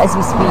see it as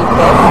we speak.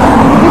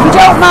 If you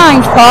don't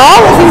mind,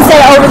 Paul, if you can say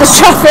it over the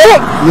traffic.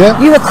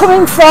 Yeah. You were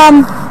coming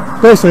from...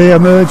 Basically, I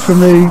emerged from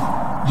the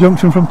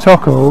junction from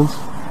Tockholes,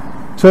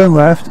 turned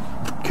left,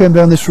 came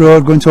down this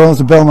road going towards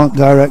the Belmont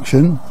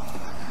direction,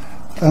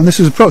 and this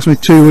was approximately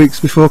 2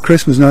 weeks before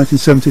Christmas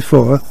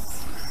 1974.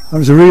 It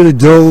was a really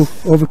dull,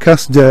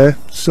 overcast day,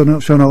 sun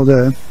not shone all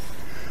day.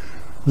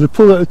 As I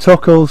pulled out of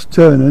Tockholes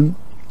turning,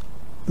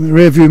 in the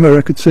rear view mirror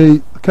I could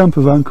see a camper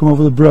van come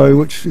over the brow,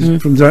 which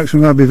is from the direction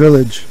of Abbey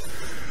Village,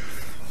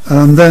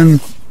 and then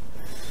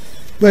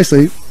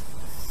basically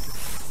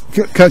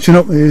catching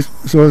up with you,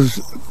 so I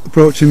was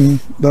approaching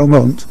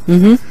Belmont,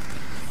 and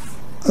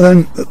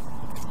then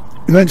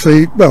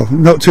eventually, well,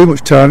 not too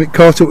much time, it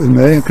caught up with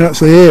me. I can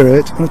actually hear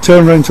it, and I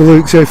turned around to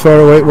look, see how far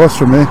away it was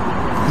from me,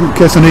 in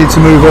case I needed to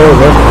move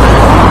over,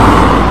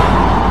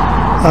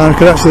 and I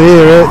could actually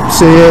hear it,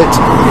 see it.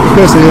 It's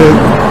basically a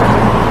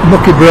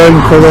mucky brown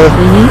colour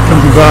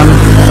camper van,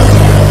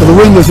 but the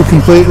windows were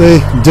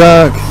completely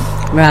dark,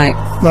 right,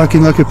 like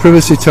in like a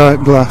privacy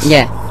type glass.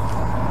 Yeah.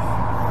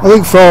 I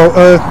looked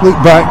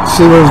back to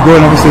see where I was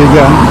going, obviously,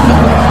 again,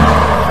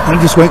 and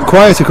it just went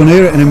quiet. I couldn't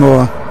hear it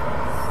anymore.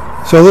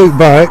 So I looked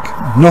back,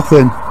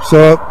 nothing.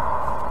 So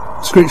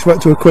screeched back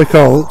to a quick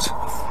halt.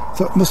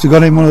 Thought must have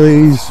gone in one of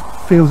these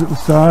fields at the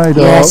side,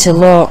 Yeah, or to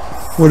look.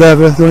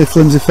 whatever. The only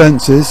flimsy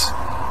fences.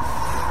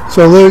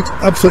 So I looked,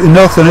 absolutely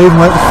nothing. I even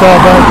went as far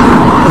back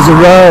as a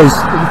rise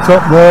at the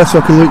top there, so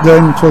I could look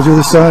down towards the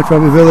other side,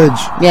 Abbey Village.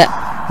 Yeah.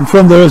 And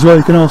from there as well,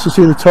 you can also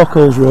see the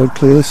Tockholes Road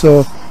clearly.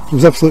 So there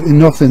was absolutely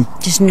nothing.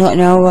 Just not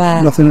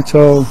nowhere. Nothing at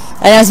all.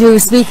 And as we were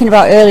speaking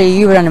about earlier,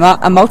 you were on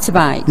a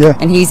motorbike. Yeah.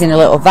 And he's in a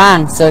little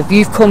van. So if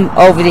you've come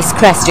over this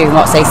crest doing,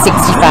 what, say 65,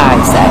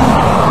 say.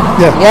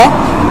 Yeah.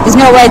 Yeah? There's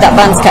no way that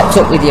van's kept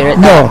up with you at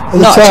that.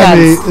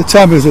 At the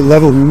time he was at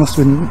level, he must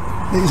have been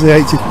easily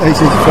 85.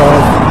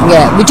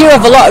 Yeah, we do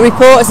have a lot of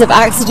reports of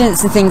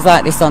accidents and things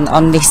like this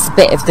on this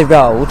bit of the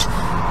road.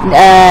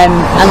 And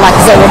like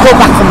I said, we'll go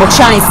back and we'll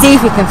try and see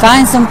if we can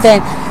find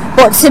something.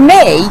 But to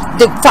me,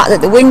 the fact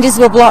that the windows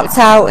were blocked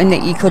out and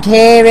that you could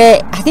hear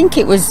it, I think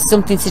it was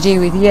something to do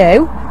with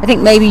you. I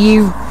think maybe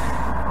you,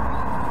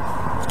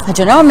 I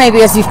don't know,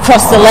 maybe as you've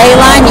crossed the ley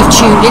line, you've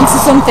tuned into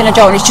something. I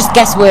don't know, it's just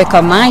guesswork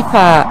on my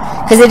part.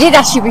 Because I did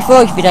ask you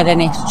before if you'd had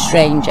any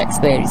strange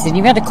experiences, and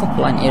you've had a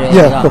couple, haven't you? Really?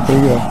 Yeah, a couple,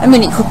 yeah. I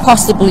mean, it could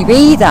possibly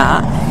be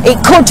that. It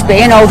could be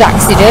an old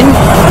accident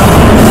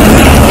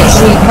that's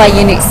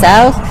replaying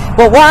itself.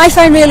 But what I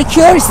find really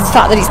curious is the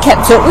fact that it's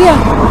kept up with you.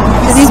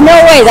 Because there's no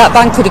way that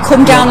van could have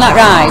come down that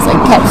rise and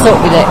kept up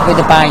with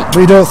the bike.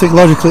 But you don't think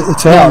logically at the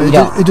time.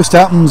 No, it just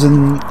happens,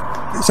 and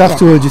it's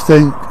afterwards you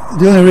think.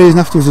 The only reason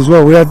afterwards as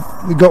well, we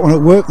got one at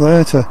work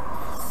later,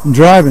 and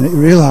driving it,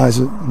 you realise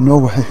that no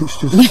way, it's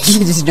just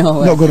There's no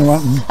way. not going to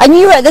happen. And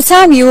you, at the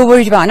time, you were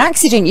worried about an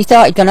accident. You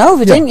thought he'd gone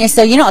over, didn't you?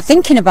 So you're not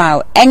thinking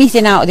about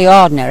anything out of the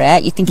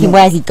ordinary. You're thinking,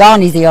 where's he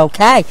gone? Is he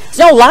okay? There's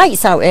no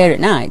lights out here at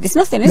night. There's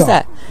nothing, is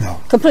there? No.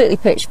 Completely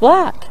pitch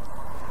black.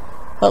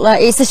 But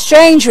like, it's a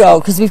strange road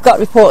because we've got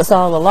reports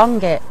all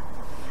along it,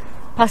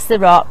 past the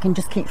rock, and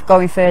just keeps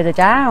going further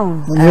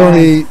down. And the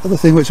only other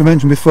thing which I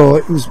mentioned before,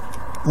 it was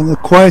one of the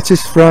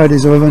quietest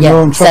Fridays I've ever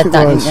known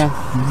traffic-wise.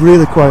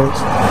 Really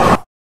quiet.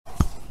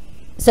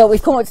 So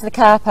we've come up to the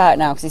car park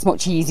now because it's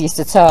much easier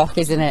to talk,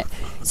 isn't it?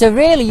 So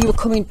really, you were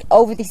coming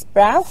over this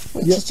brow,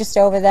 which is just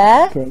over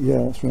there. Correct.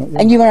 Yeah, that's right. Yeah.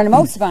 And you were on a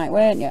motorbike,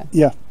 weren't you?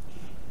 Yeah.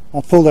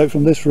 I pulled out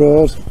from this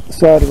road, the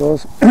side of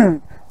us,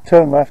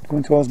 turn left,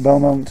 going towards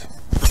Belmont.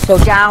 Go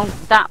down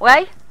that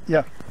way.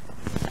 Yeah.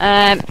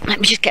 Let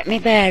me just get my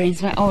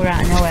bearings. Oh right,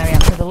 I know where I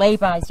am. So the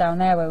lay-by's down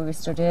there where we were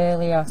stood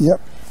earlier.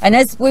 Yep. And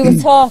as we were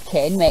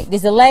talking, Mick,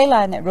 there's a ley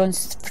line that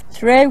runs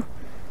through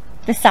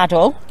the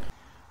saddle.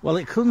 Well,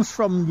 it comes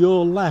from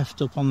your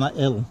left up on that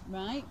hill.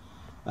 Right.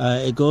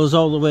 It goes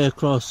all the way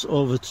across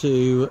over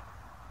to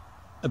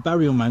a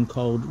burial mound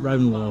called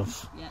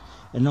Roundloaf. Yeah.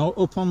 And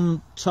up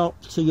on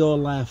top to your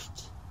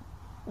left,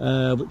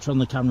 which on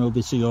the camera will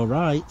be to your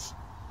right,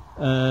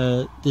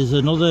 there's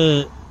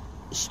another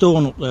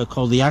stone up there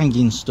called the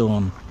Hanging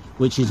Stone,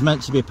 which is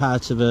meant to be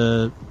part of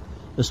a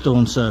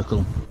stone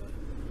circle.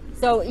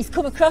 So he's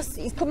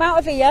come out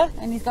of here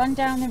and he's gone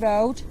down the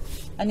road,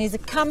 and there's a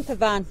camper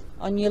van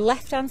on your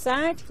left-hand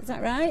side, is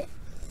that right?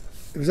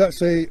 It was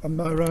actually on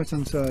my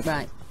right-hand side.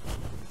 Right.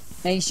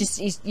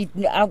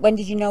 Now when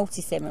did you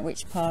notice him, at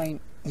which point?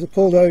 As I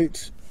pulled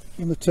out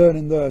in the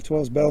turning there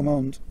towards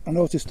Belmont, I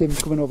noticed him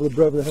coming over the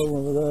brow of the hill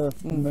over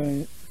there in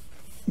my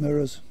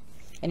mirrors.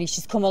 And he's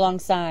just come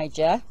alongside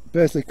you?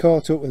 Basically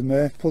caught up with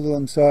me, pulled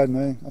alongside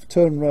me. I've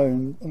turned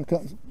round and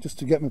just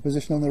to get my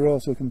position on the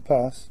road so I can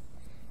pass.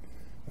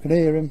 I can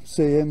hear him,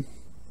 see him.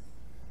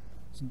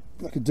 It's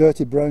like a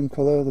dirty brown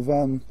colour, the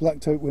van,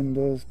 blacked out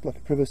windows,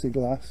 black privacy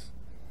glass.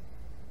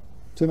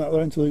 Turned out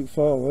there to look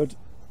forward.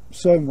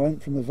 Sound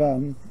went from the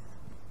van.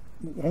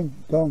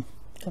 Gone.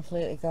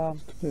 Completely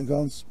gone. Completely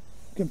gone.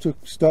 Came to a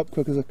stop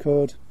quick as I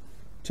could.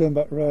 Turned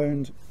back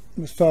round.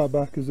 As far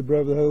back as the brow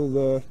of the hill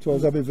there,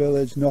 towards Abbey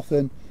Village,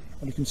 nothing.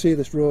 And you can see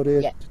this road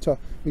here. Yeah.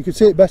 You can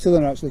see it better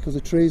than actually because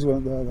the trees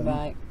weren't there then.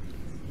 Right.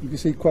 You can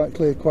see quite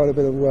clear, quite a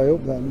bit of way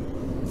up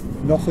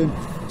then. Nothing.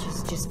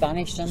 Just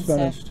vanished, Just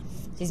vanished.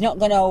 He's not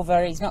gone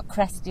over, he's not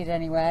crested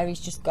anywhere,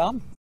 he's just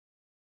gone.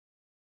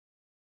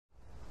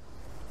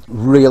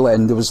 Really,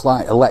 and there was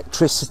like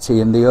electricity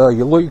in the air.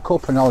 You look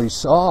up and all you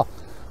saw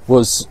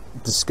was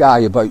the sky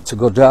about to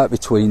go dark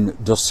between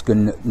dusk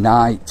and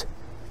night.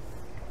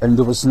 And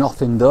there was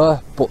nothing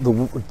there, but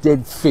there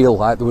did feel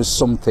like there was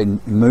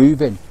something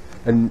moving.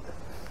 And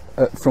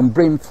from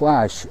Brim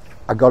Flash,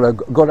 I got a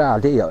good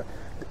idea.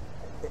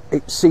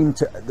 It seemed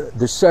to,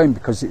 the sound,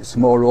 because it's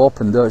more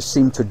open there,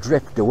 seemed to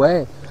drift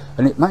away.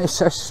 And it might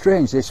sound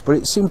strange this, but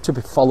it seemed to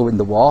be following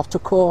the water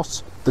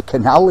course, the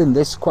canal in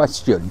this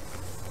question.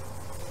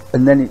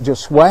 And then it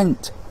just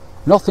went.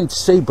 Nothing to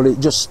see, but it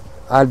just,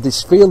 I had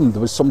this feeling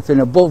there was something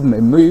above me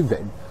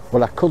moving,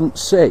 but I couldn't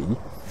see.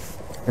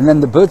 And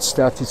then the birds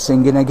started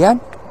singing again.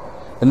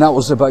 And that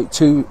was about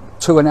two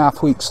and a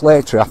half weeks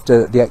later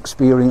after the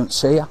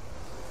experience here.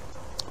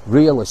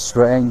 Really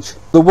strange.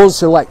 There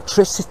was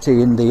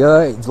electricity in the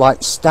air,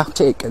 like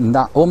static, and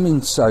that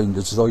humming sound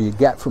as though you'd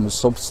get from a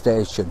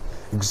substation.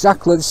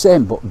 Exactly the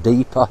same, but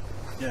deeper.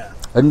 Yeah.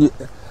 And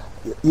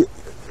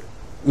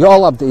you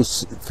all have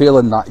this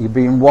feeling that you're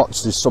being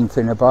watched, there's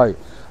something about.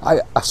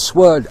 I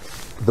swear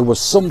there was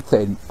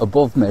something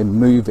above me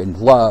moving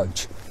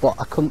large, but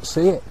I couldn't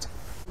see it.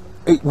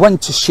 It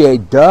went to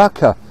shade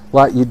darker,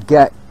 like you'd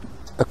get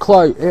a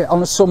cloud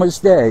on a summer's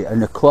day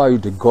and a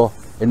cloud would go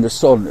in the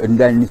sun, and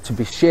then it'd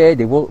be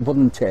shady,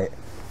 wouldn't it,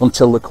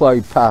 until the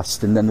cloud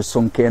passed and then the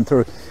sun came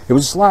through. It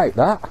was like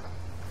that.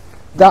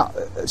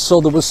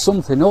 So there was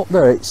something up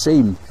there, it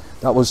seemed,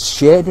 that was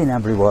shading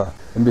everywhere.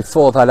 And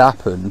before that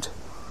happened,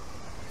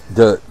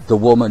 the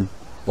woman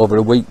over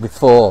a week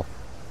before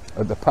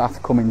at the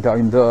path coming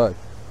down there,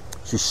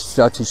 she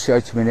started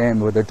shouting my name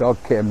where the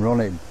dog came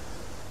running.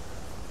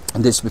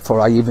 And this before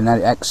I even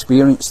had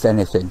experienced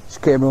anything. She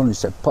came running and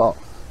said, Paul,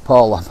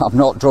 I'm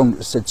not drunk.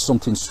 I said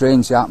something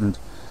strange happened.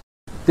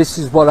 This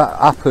is what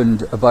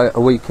happened about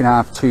a week and a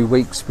half, 2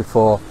 weeks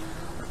before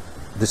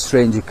the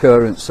strange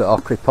occurrence at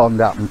Ockery Pond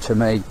happened to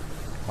me.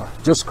 I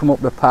just come up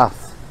the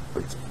path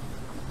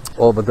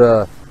over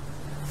there,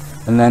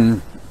 and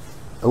then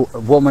a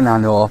woman I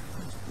know,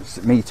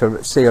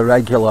 see her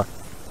regular,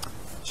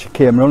 she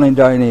came running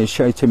down here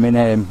shouting my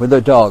name with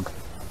her dog,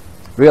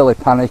 really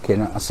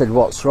panicking. I said,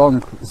 what's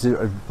wrong? Is there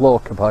a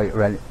bloke about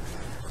or anything?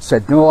 I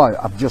said, no,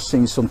 I've just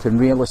seen something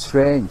really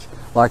strange,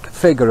 like a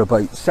figure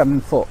about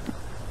 7 foot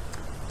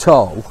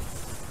tall.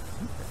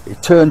 He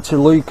turned to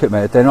look at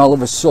me, then all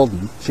of a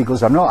sudden she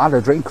goes, I've not had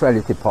a drink or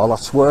anything, Paul, I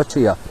swear to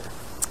you.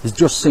 It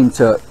just seemed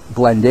to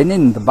blend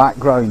in the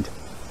background,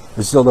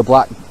 as though the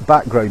black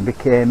background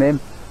became him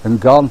and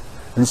gone.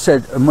 And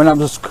said, and when I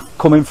was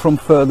coming from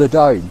further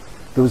down,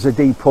 there was a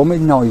deep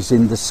humming noise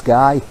in the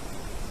sky.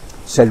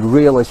 Said,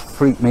 really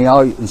freaked me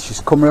out, and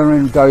she's coming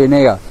around down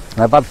here and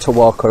I've had to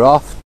walk her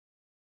off.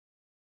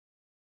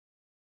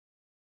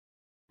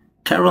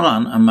 Carol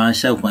Ann and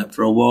myself went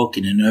for a walk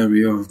in an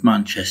area of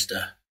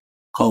Manchester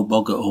called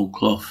Boggart Old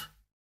Clough.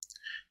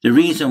 The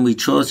reason we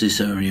chose this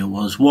area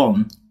was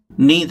 1.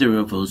 Neither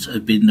of us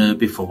had been there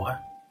before.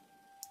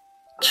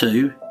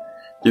 2.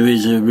 There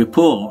is a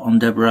report on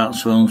Deborah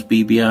Hartsfield's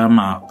BBR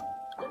map.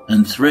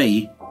 And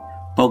 3.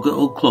 Boggart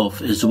Old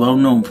Clough is well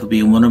known for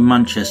being one of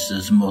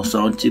Manchester's most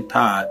haunted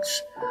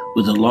parks,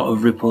 with a lot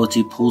of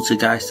reported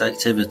poltergeist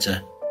activity.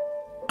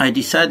 I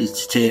decided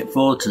to take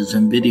photos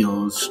and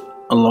videos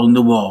along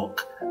the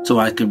walk so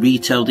I could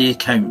retell the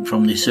account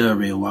from this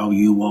area while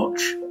you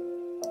watch.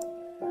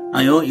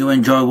 I hope you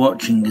enjoy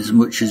watching as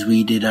much as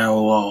we did our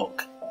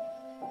walk.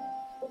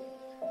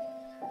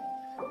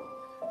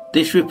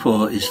 This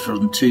report is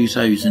from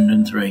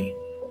 2003.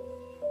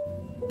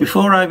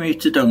 Before I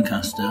moved to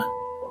Doncaster,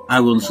 I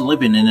was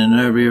living in an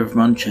area of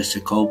Manchester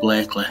called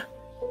Blakely.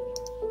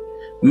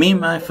 Me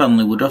and my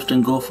family would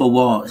often go for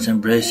walks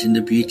embracing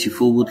the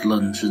beautiful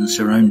woodlands and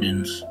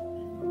surroundings.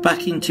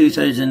 Back in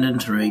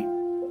 2003,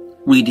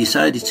 we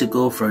decided to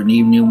go for an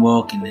evening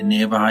walk in the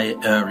nearby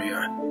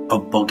area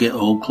of Boggart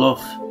Old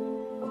Clough.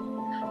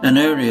 An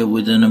area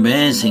with an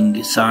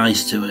amazing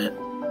size to it,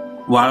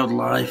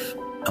 wildlife,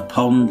 a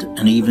pond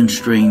and even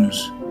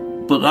streams,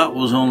 but that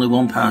was only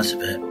one part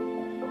of it.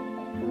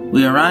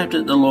 We arrived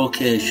at the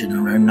location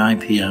around 9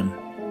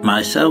 PM,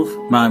 myself,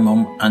 my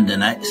mum and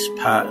an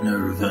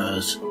ex-partner of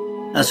hers.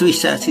 As we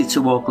started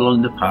to walk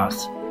along the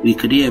path, we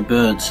could hear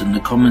birds and the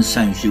common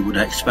sounds you would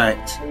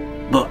expect,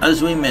 but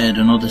as we made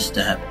another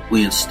step,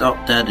 we had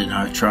stopped dead in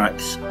our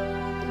tracks.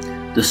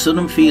 The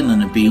sudden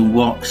feeling of being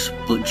watched,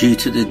 but due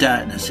to the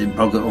darkness in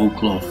Boggart Old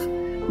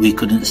Clough, we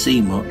couldn't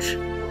see much,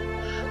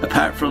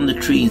 apart from the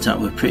trees that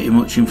were pretty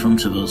much in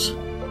front of us.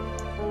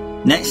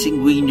 Next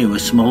thing we knew, a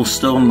small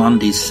stone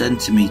landed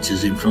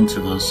centimetres in front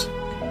of us.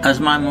 As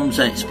my mum's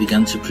ex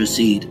began to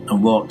proceed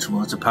and walk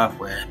towards the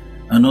pathway,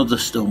 another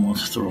stone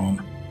was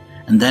thrown,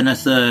 and then a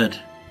third.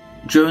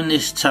 During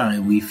this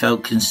time, we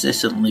felt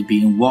consistently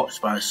being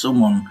watched by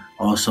someone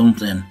or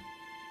something.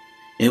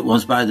 It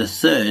was by the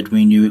third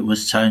we knew it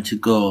was time to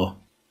go,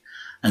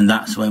 and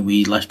that's when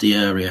we left the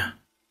area.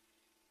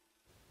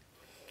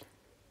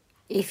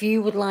 If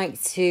you would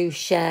like to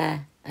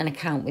share an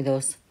account with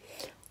us,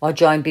 or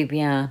join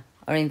BBR,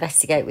 or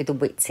investigate with the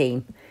WIT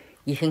team,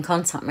 you can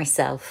contact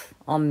myself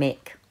or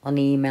Mick on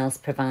the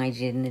emails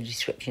provided in the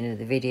description of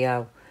the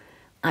video.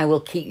 I will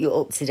keep you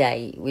up to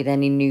date with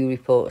any new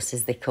reports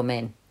as they come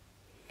in.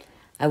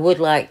 I would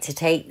like to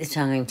take the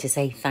time to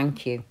say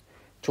thank you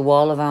to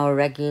all of our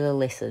regular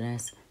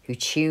listeners who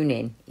tune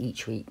in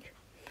each week,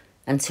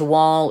 and to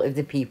all of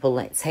the people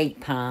that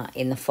take part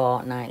in the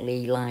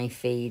fortnightly live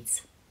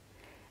feeds,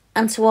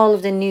 and to all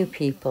of the new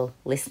people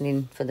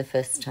listening for the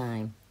first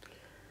time.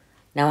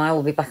 Now, I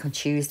will be back on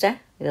Tuesday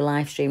with a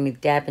live stream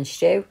with Deb and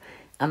Stu,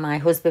 and my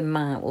husband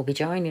Mark will be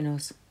joining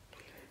us.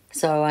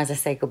 So as I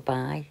say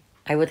goodbye,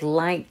 I would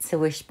like to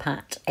wish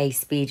Pat a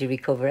speedy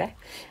recovery,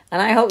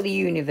 and I hope the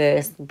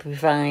universe will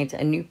provide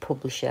a new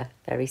publisher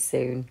very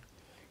soon.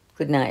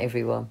 Good night,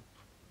 everyone.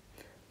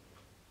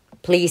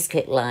 Please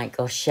click like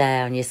or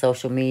share on your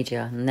social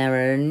media, and there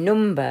are a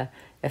number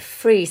of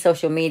free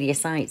social media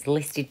sites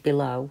listed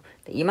below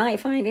that you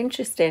might find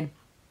interesting.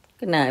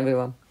 Good night,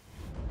 everyone.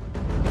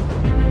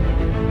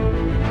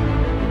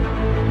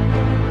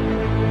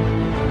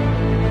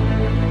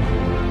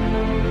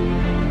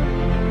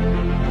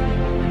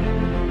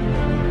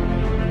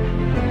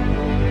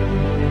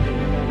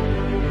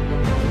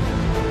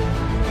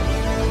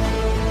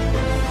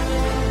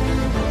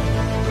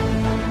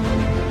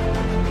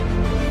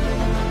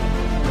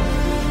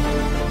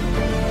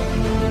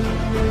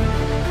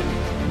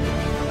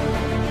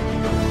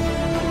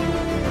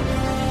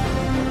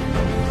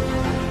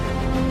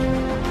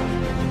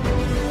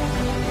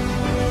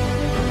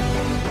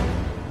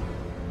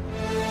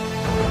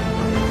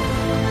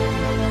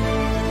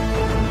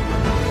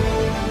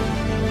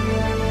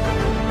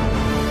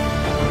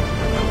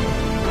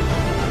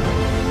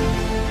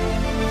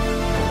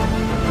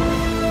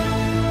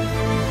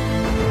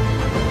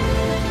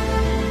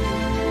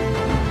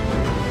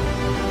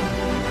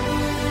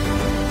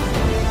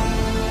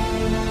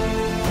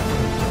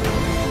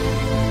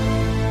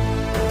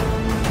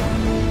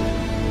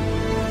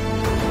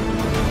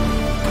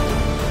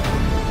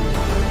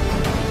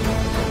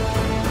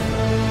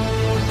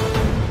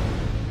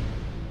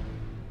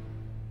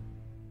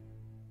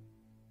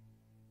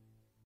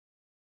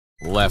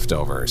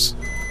 leftovers.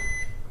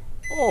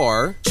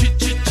 Or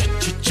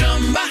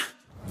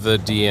the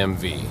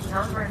DMV.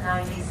 Number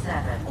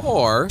 97.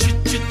 Or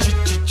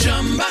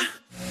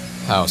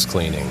house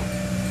cleaning.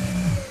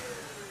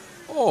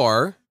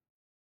 Or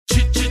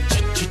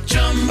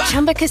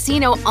Chumba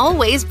Casino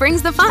always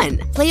brings the fun.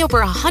 Play over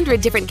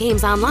 100 different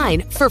games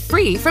online for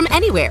free from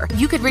anywhere.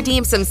 You could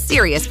redeem some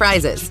serious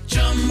prizes.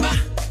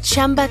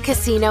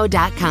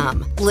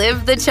 ChumbaCasino.com.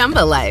 Live the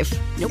Chumba life.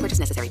 No purchase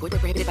necessary. Void where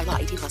prohibited by law.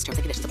 18+ terms and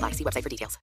conditions apply. See website for details.